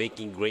not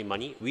making great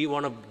money. We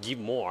want to give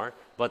more,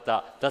 but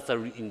that's a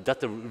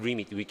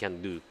limit we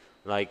can do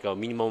like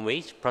minimum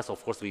wage, plus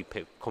of course we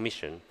pay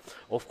commission.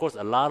 Of course,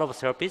 a lot of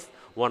therapists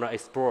want to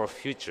explore a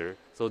future,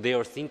 so they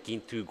are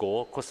thinking to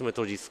go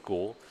cosmetology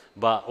school.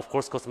 But of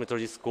course,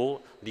 cosmetology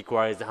school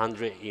requires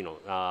 100,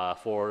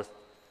 for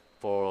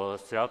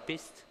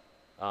therapists.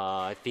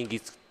 I think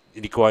it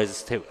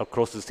requires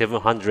close to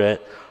 700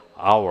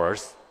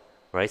 hours,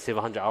 right?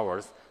 700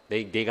 hours.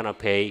 They're gonna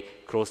pay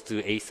close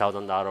to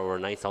 $8,000 or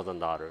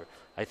 $9,000.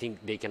 I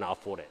think they cannot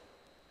afford it,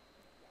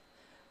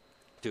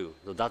 too.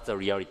 So that's the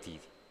reality.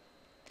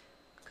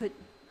 Good.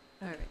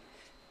 All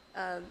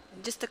right.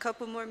 Just a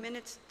couple more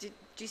minutes.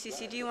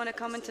 GCC, do you want to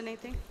comment on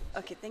anything?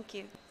 Okay, thank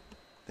you.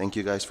 Thank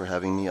you guys for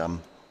having me.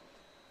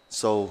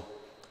 So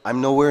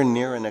I'm nowhere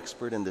near an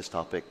expert in this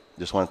topic.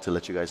 Just wanted to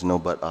let you guys know,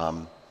 but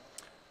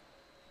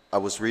I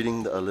was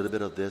reading a little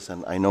bit of this,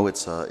 and I know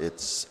it's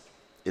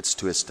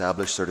to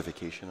establish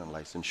certification and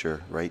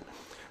licensure, right?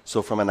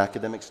 So from an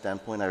academic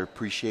standpoint, I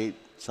appreciate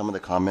some of the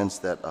comments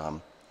that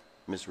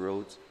Ms.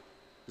 Rhodes,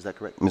 is that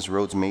correct? Ms.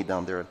 Rhodes made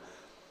down there.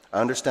 I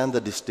understand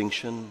the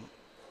distinction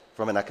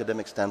from an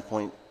academic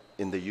standpoint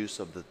in the use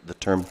of the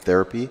term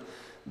therapy,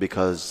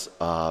 because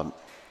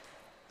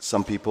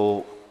some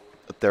people,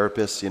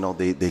 therapists,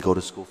 they go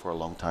to school for a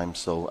long time,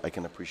 so I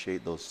can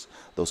appreciate those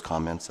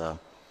comments.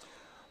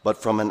 But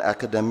from an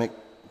academic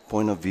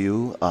point of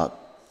view,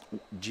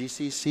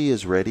 GCC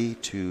is ready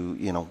to,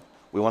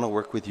 we want to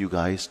work with you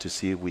guys to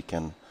see if we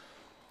can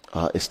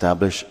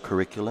establish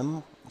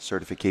curriculum,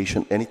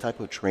 certification, any type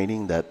of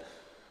training that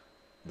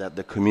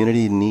the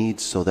community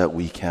needs, so that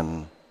we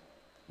can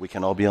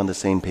all be on the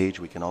same page.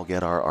 We can all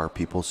get our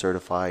people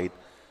certified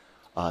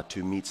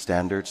to meet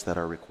standards that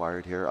are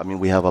required here. I mean,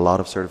 we have a lot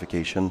of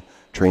certification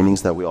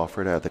trainings that we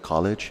offer at the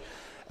college,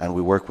 and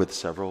we work with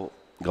several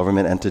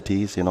government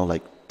entities,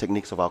 like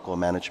techniques of alcohol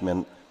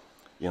management,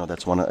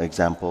 that's one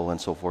example, and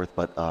so forth.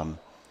 But I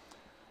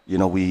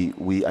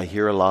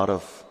hear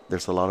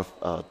there's a lot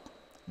of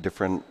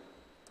different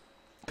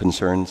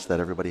concerns that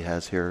everybody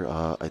has here.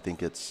 I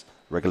think it's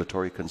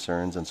regulatory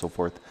concerns and so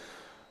forth.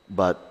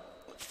 But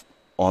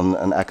on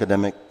an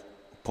academic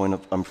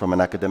from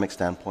an academic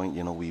standpoint,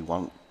 we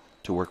want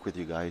to work with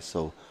you guys.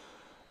 So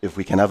if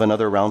we can have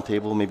another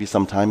roundtable, maybe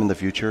sometime in the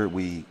future,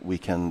 we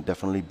can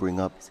definitely bring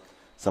up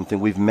something.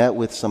 We've met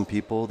with some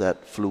people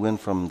that flew in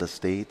from the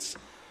States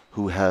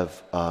who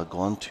have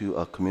gone to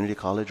a community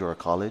college or a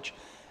college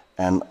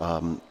and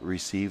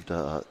received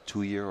a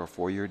 2-year or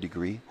 4-year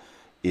degree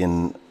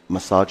in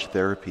massage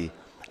therapy.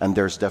 And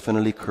there's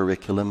definitely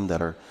curriculum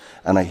that are,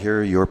 and I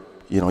hear your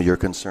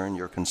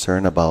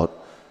concern about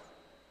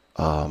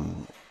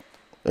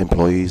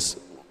employees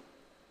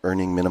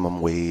earning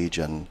minimum wage,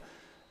 and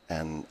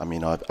I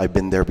mean, I've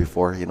been there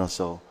before,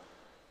 so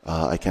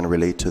I can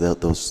relate to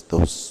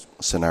those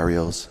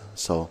scenarios.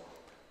 So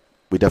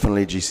we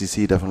definitely,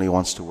 GCC definitely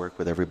wants to work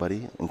with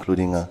everybody,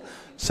 including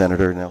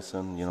Senator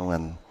Nelson,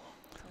 and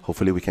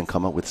hopefully we can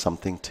come up with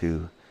something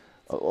to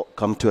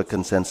come to a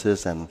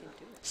consensus and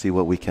see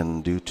what we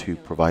can do to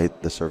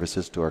provide the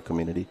services to our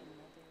community.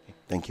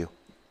 Thank you.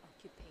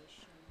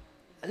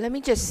 Let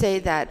me just say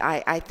that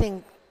I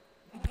think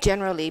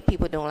generally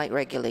people don't like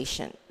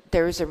regulation.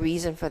 There is a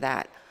reason for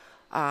that.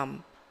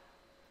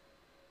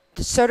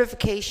 The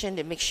certification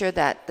to make sure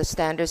that the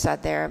standards are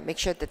there, make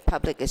sure that the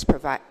public is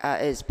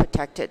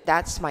protected.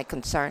 That's my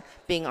concern,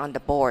 being on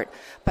the board.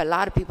 But a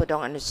lot of people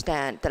don't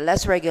understand. The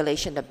less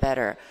regulation, the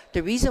better.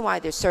 The reason why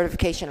there's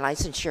certification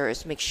licensure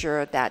is make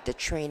sure that the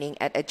training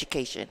and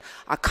education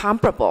are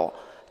comparable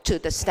to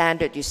the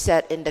standard you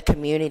set in the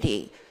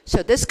community.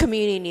 So this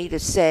community need to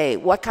say,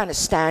 what kind of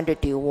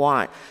standard do you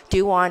want? Do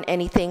you want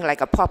anything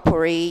like a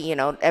potpourri,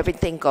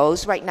 everything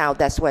goes? Right now,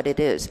 that's what it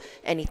is.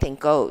 Anything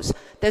goes.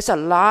 There's a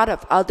lot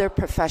of other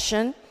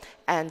profession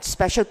and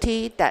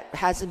specialty that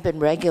hasn't been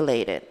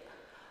regulated.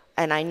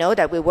 And I know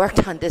that we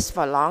worked on this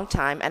for a long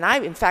time. And I,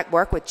 in fact,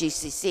 work with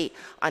GCC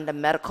on the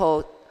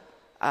medical...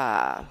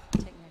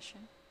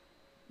 technician?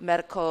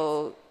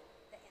 Medical...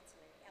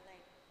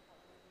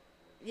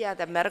 Yeah,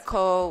 the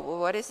medical...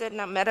 What is it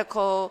now?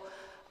 Medical...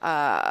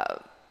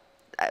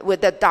 with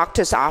the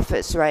doctor's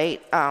office,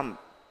 right?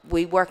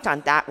 We worked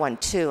on that one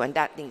too, and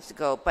that needs to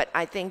go. But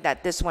I think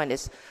that this one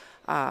is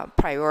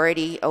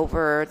priority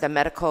over the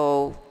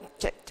medical.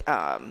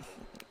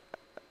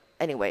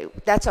 Anyway,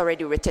 that's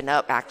already written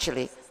up,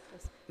 actually.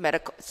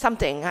 Medical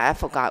something, I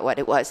forgot what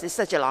it was. It's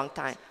such a long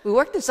time. We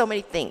worked on so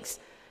many things,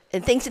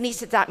 and things need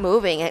to start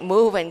moving and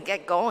move and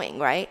get going,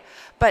 right?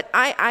 But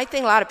I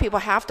think a lot of people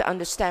have to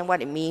understand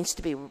what it means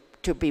to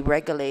be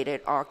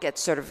regulated or get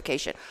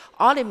certification.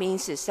 All it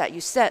means is that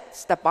you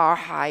set the bar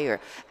higher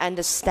and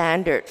the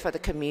standard for the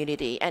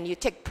community, and you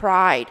take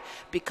pride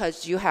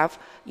because you have,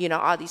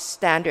 all these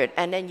standards,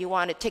 and then you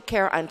want to take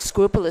care of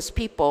unscrupulous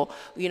people,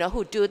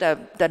 who do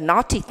the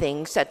naughty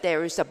things, that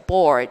there is a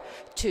board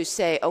to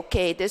say,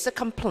 okay, there's a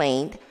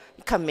complaint,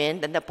 you come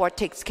in, then the board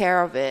takes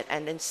care of it,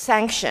 and then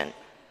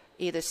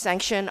either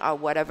sanction or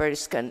whatever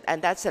is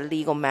and that's a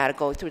legal matter,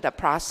 go through the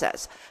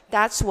process.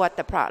 That's what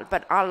the problem,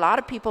 but a lot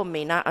of people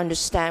may not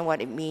understand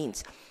what it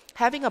means.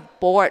 Having a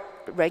board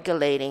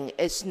regulating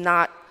is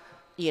not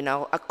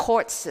a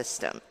court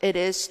system. It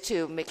is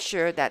to make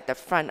sure that the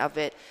front of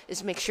it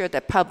is make sure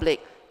the public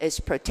is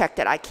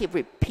protected. I keep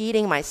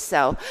repeating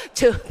myself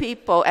to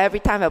people every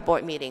time at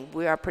board meeting,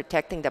 we are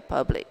protecting the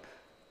public.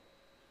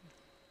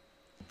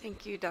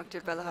 Thank you,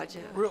 Dr.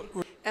 Balahadia.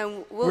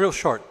 Real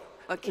short.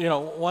 Okay. You know,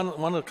 one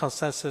of the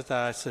consensus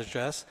that I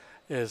suggest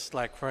is,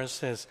 like, for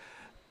instance,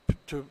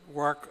 to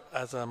work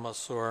as a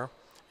masseur,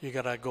 you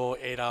gotta go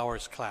 8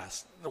 hours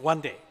class,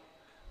 one day.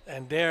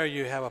 And there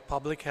you have a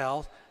public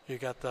health, you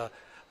got the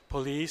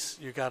police,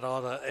 you got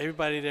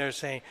everybody there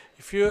saying,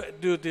 if you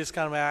do this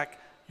kind of act,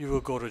 you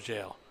will go to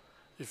jail.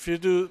 If you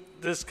do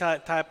this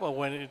type of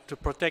to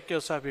protect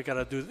yourself, you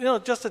gotta do,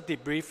 just a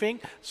debriefing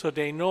so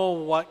they know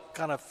what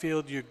kind of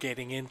field you're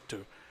getting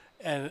into,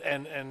 and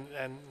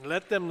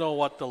let them know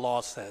what the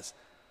law says.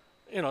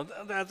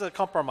 That's a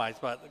compromise,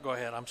 but go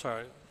ahead, I'm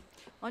sorry.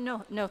 Oh,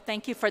 no,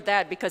 thank you for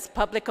that, because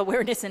public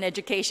awareness and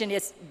education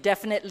is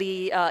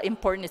definitely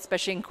important,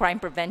 especially in crime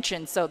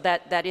prevention, so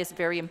that is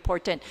very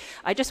important.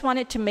 I just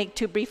wanted to make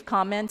two brief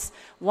comments.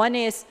 One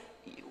is,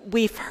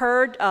 we've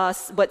heard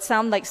what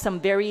sound like some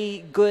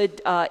very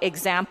good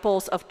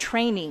examples of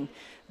training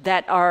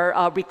that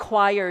are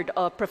required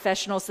of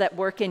professionals that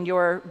work in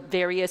your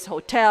various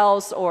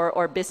hotels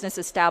or business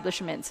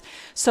establishments.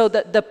 So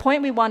the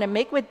point we want to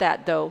make with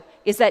that, though,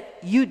 is that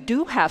you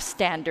do have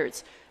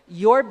standards.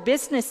 Your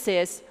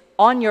businesses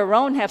on your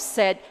own have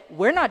said,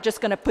 we're not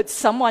just going to put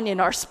someone in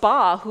our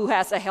spa who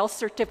has a health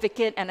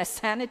certificate and a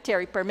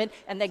sanitary permit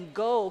and then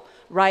go,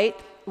 right,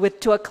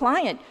 to a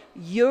client.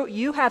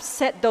 You have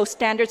set those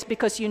standards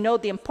because you know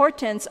the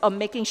importance of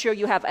making sure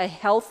you have a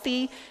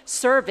healthy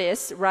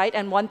service, right,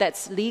 and one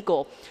that's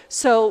legal.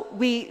 So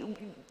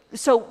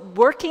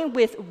working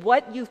with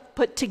what you've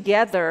put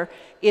together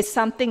is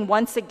something,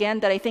 once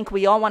again, that I think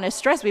we all want to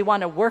stress, we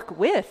want to work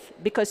with,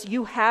 because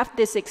you have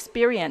this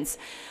experience.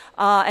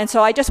 And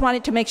so I just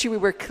wanted to make sure we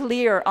were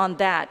clear on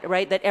that,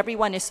 right, that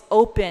everyone is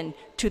open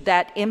to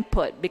that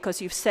input,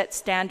 because you've set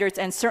standards.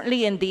 And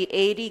certainly in the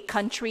 80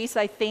 countries,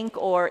 I think,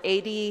 or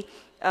 80,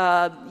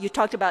 you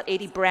talked about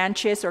 80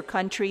 branches or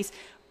countries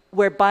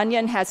where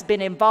Banyan has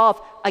been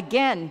involved.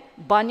 Again,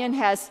 Banyan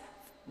has,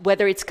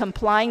 whether it's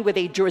complying with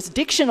a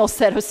jurisdictional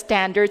set of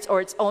standards or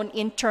its own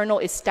internal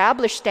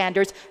established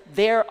standards,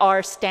 there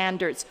are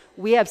standards.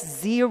 We have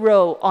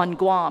 0 on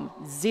Guam,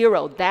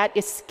 0. That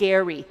is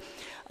scary.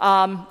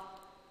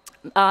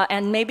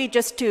 And maybe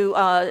just to,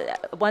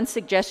 one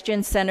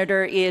suggestion,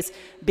 Senator, is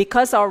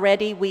because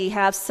already we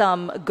have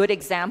some good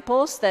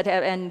examples that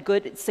have, and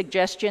good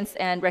suggestions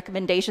and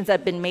recommendations that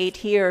have been made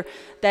here,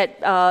 that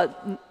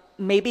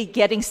maybe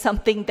getting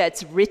something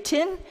that's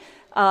written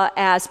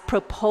as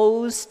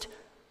proposals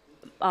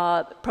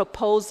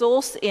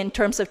in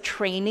terms of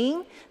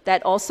training,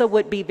 that also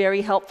would be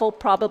very helpful,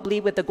 probably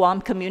with the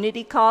Guam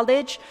Community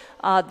College.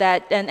 So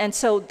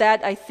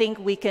that I think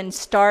we can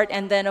start,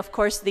 and then of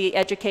course the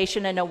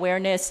education and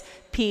awareness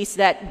piece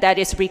that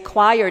is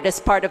required as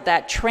part of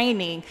that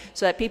training,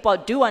 so that people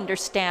do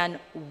understand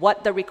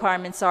what the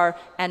requirements are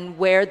and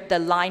where the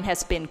line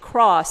has been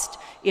crossed,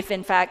 if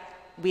in fact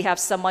we have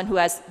someone who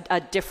has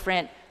a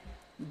different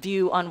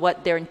view on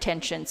what their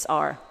intentions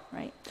are,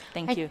 right?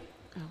 Thank you.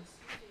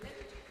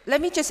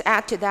 Let me just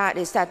add to that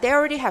is that they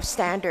already have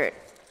standard.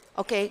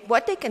 Okay,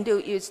 what they can do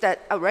is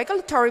that a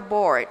regulatory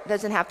board,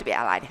 doesn't have to be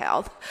Allied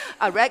Health,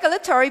 a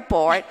regulatory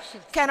board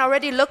can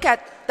already look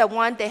at the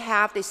one they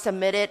have, they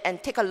submitted,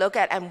 and take a look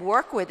at and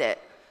work with it,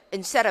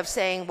 instead of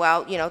saying,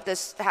 well,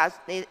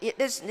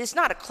 it's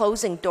not a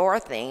closing door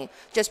thing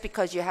just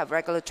because you have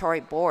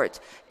regulatory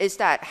boards. Is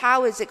that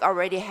how is it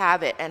already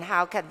have it, and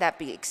how can that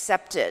be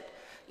accepted?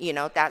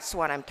 That's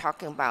what I'm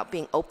talking about,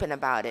 being open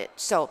about it.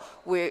 So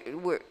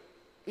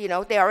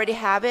they already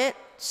have it,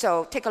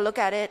 so take a look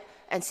at it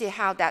and see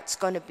how that's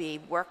going to be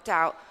worked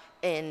out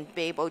and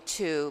be able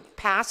to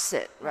pass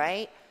it,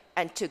 right?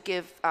 And to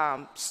give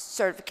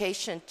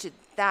certification to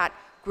that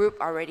group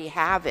already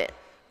have it,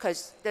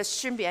 because there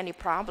shouldn't be any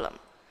problem.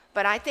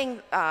 But I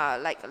think,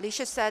 like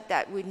Alicia said,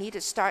 that we need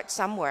to start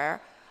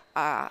somewhere.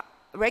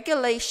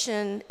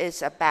 Regulation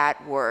is a bad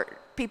word.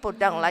 People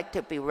don't like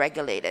to be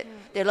regulated.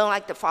 They don't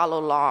like to follow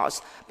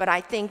laws. But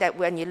I think that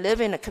when you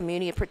live in a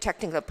community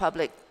protecting the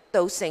public,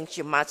 those things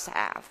you must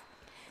have.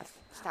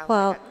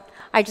 Well,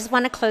 I just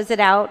want to close it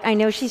out. I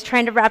know she's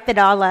trying to wrap it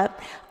all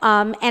up.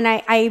 And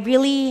I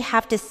really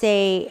have to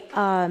say,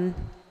 the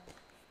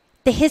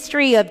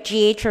history of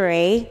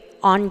GHRA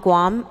on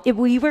Guam,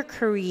 we were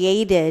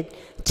created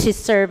to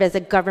serve as a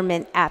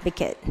government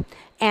advocate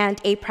and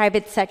a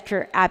private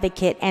sector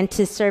advocate, and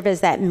to serve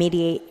as that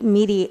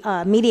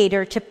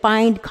mediator to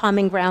find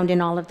common ground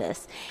in all of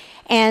this.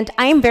 And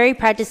I am very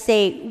proud to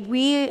say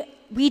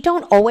we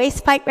don't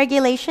always fight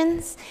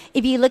regulations.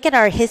 If you look at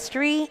our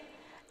history,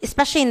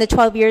 especially in the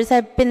 12 years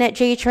I've been at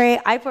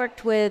JHRA, I've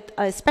worked with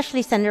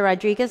especially Senator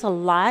Rodriguez a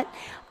lot.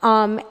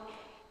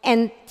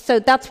 And so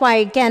that's why,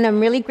 again,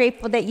 I'm really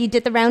grateful that you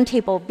did the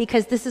roundtable,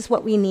 because this is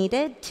what we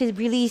needed to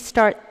really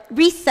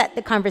reset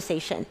the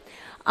conversation.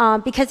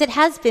 Because it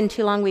has been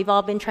too long, we've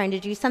all been trying to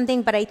do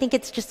something, but I think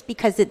it's just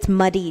because it's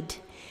muddied,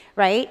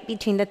 right,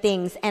 between the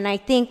things. And I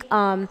think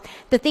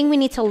the thing we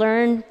need to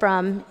learn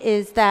from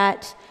is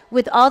that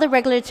with all the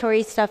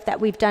regulatory stuff that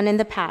we've done in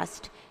the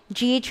past,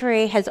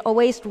 GHRA has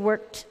always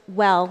worked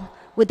well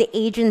with the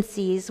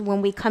agencies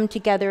when we come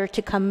together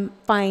to come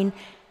find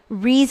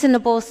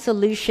reasonable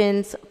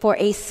solutions for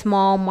a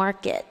small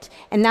market.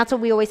 And that's what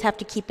we always have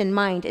to keep in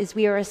mind, is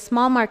we are a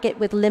small market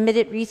with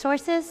limited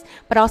resources,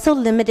 but also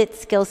limited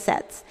skill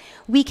sets.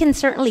 We can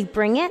certainly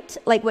bring it,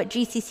 like what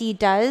GCC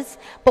does,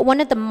 but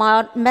one of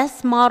the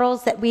best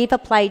models that we've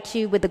applied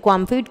to with the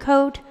Guam Food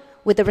Code,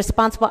 with the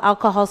Responsible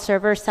Alcohol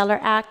Server Seller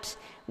Act,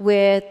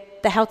 with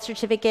the health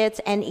certificates,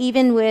 and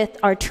even with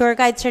our tour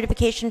guide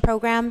certification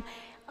program,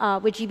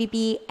 with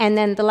GBB, and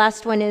then the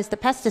last one is the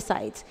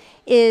pesticides,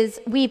 is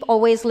we've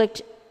always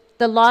looked,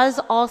 the laws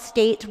all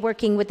state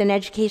working with an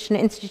education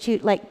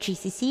institute like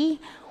GCC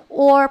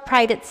or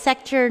private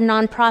sector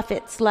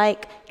nonprofits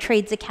like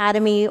Trades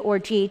Academy or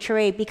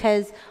GHRA,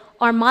 because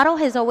our model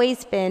has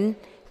always been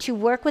to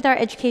work with our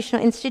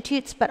educational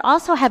institutes, but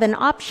also have an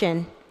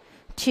option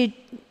to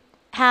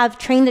have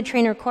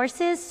train-the-trainer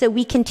courses so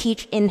we can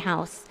teach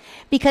in-house,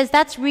 because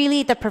that's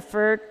really the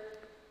preferred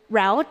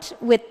route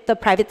with the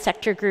private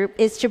sector group,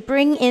 is to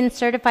bring in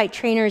certified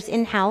trainers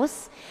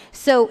in-house,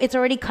 so it's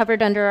already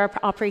covered under our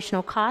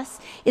operational costs,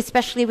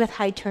 especially with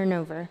high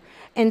turnover.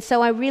 And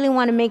so I really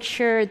want to make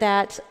sure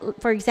that,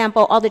 for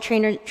example, all the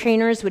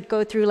trainers would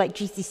go through like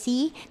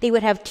GCC, they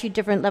would have 2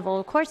 different level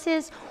of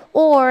courses,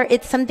 or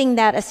it's something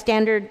that a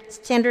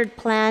standard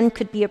plan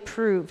could be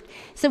approved.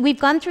 So we've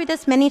gone through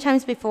this many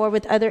times before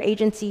with other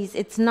agencies.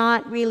 It's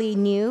not really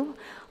new.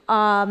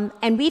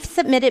 And we've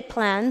submitted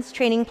plans,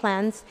 training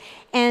plans.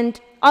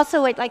 And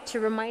also I'd like to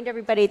remind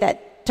everybody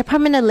that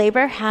Department of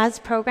Labor has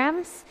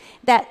programs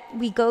that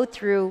we go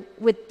through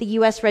with the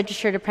U.S.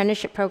 Registered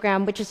Apprenticeship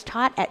Program, which is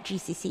taught at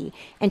GCC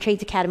and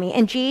Trades Academy.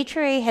 And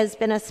GHRA has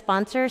been a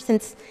sponsor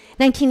since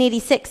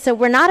 1986, so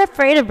we're not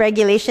afraid of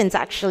regulations,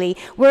 actually.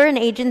 We're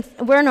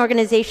an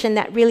organization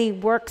that really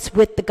works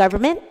with the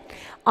government,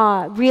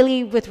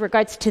 really with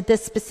regards to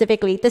this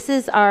specifically. This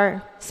is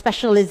our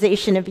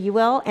specialization, if you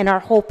will, and our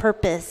whole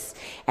purpose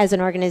as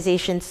an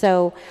organization.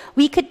 So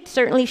we could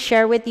certainly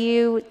share with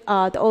you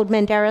the old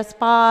Mandara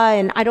Spa,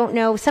 and I don't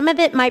know, some of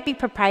it might be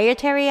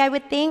proprietary, I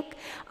would think,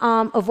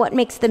 of what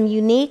makes them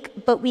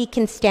unique, but we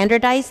can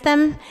standardize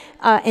them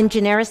and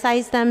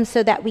genericize them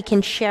so that we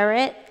can share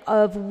it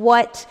of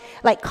what,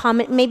 like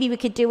common, maybe we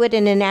could do it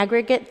in an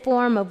aggregate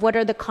form of what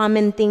are the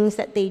common things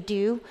that they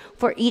do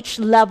for each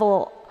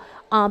level.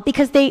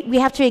 Because we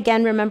have to,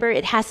 again, remember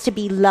it has to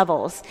be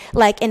levels,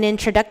 like an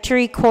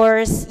introductory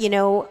course, you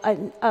know,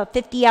 a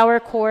 50-hour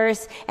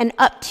course, and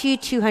up to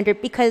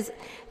 200, because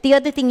the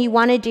other thing you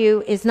want to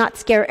do is not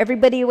scare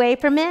everybody away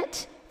from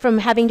it, from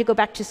having to go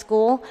back to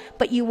school,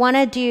 but you want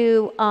to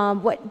do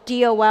what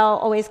DOL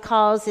always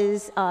calls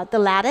is the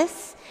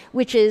lattice,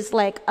 which is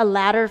like a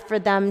ladder for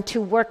them to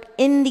work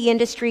in the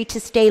industry to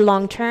stay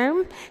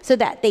long-term so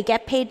that they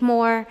get paid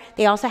more.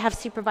 They also have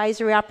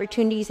supervisory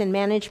opportunities and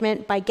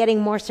management by getting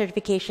more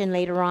certification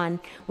later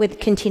on with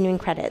continuing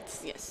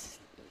credits. Yes.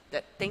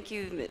 Thank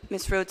you,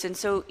 Ms. Rhodes. And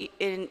so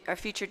in our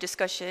future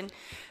discussion,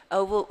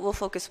 we'll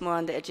focus more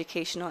on the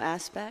educational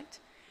aspect.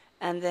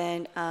 And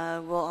then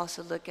we'll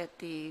also look at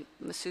the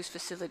masseuse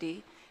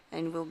facility,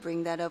 and we'll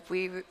bring that up.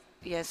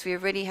 Yes, we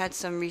already had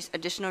some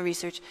additional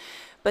research,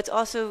 but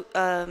also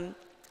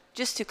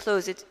just to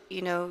close it,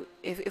 you know,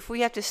 if we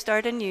have to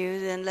start anew,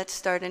 then let's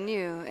start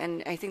anew,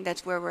 and I think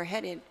that's where we're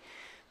headed.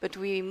 But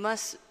we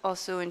must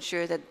also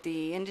ensure that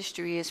the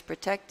industry is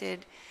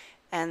protected,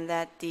 and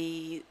that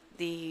the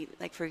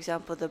like for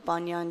example the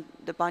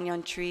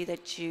banyan tree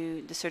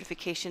the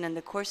certification and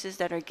the courses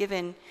that are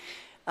given,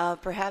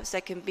 perhaps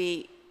that can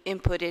be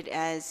inputted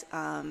as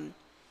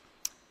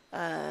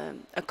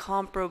a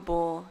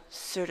comparable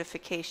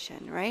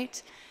certification,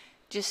 right?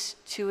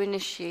 Just to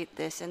initiate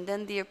this. And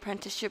then the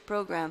apprenticeship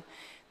program.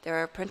 There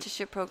are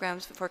apprenticeship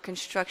programs for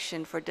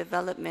construction, for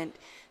development,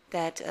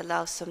 that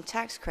allow some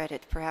tax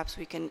credit. Perhaps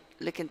we can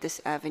look at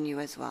this avenue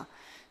as well.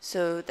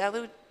 So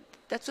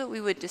that's what we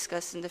would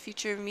discuss in the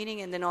future meeting.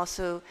 And then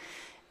also,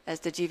 as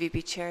the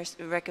GVP chair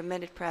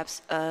recommended,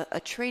 perhaps a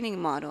training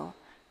model,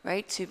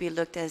 right, to be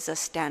looked as a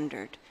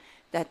standard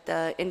that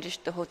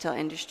the hotel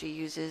industry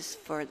uses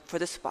for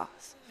the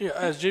spas. Yeah,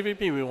 as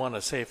GVP, we want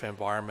a safe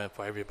environment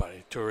for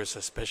everybody, tourists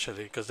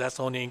especially, because that's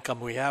the only income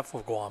we have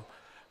for Guam,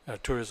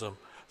 tourism.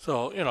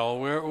 So, you know,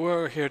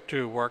 we're here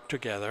to work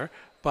together,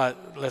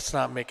 but let's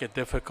not make it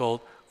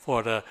difficult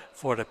for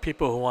the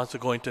people who wants to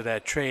go into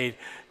that trade,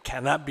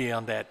 cannot be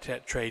on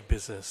that trade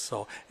business.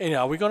 So,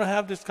 anyhow, are we going to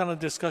have this kind of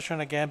discussion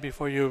again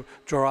before you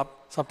draw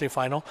up something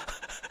final?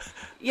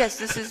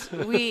 Yes,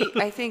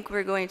 I think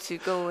we're going to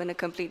go in a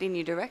completely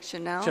new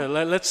direction now. Sure,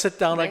 let's sit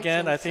down right?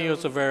 again. I think it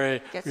was a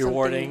very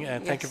rewarding,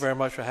 and thank you very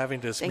much for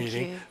having this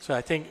meeting. You. So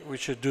I think we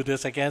should do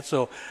this again,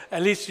 so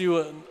at least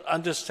you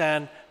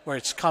understand where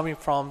it's coming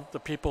from, the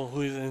people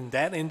who is in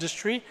that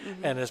industry,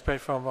 and especially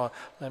from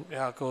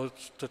Yako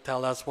to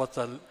tell us what's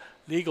the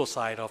legal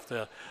side of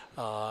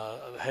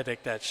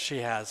headache that she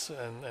has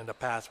in the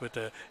past with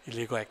the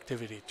illegal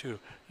activity too.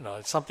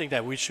 It's something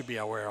that we should be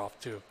aware of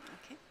too.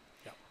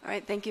 All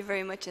right, thank you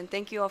very much, and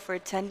thank you all for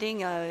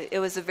attending.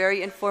 It was a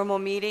very informal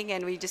meeting,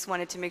 and we just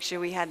wanted to make sure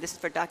we had this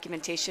for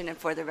documentation and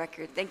for the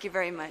record. Thank you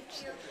very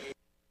much.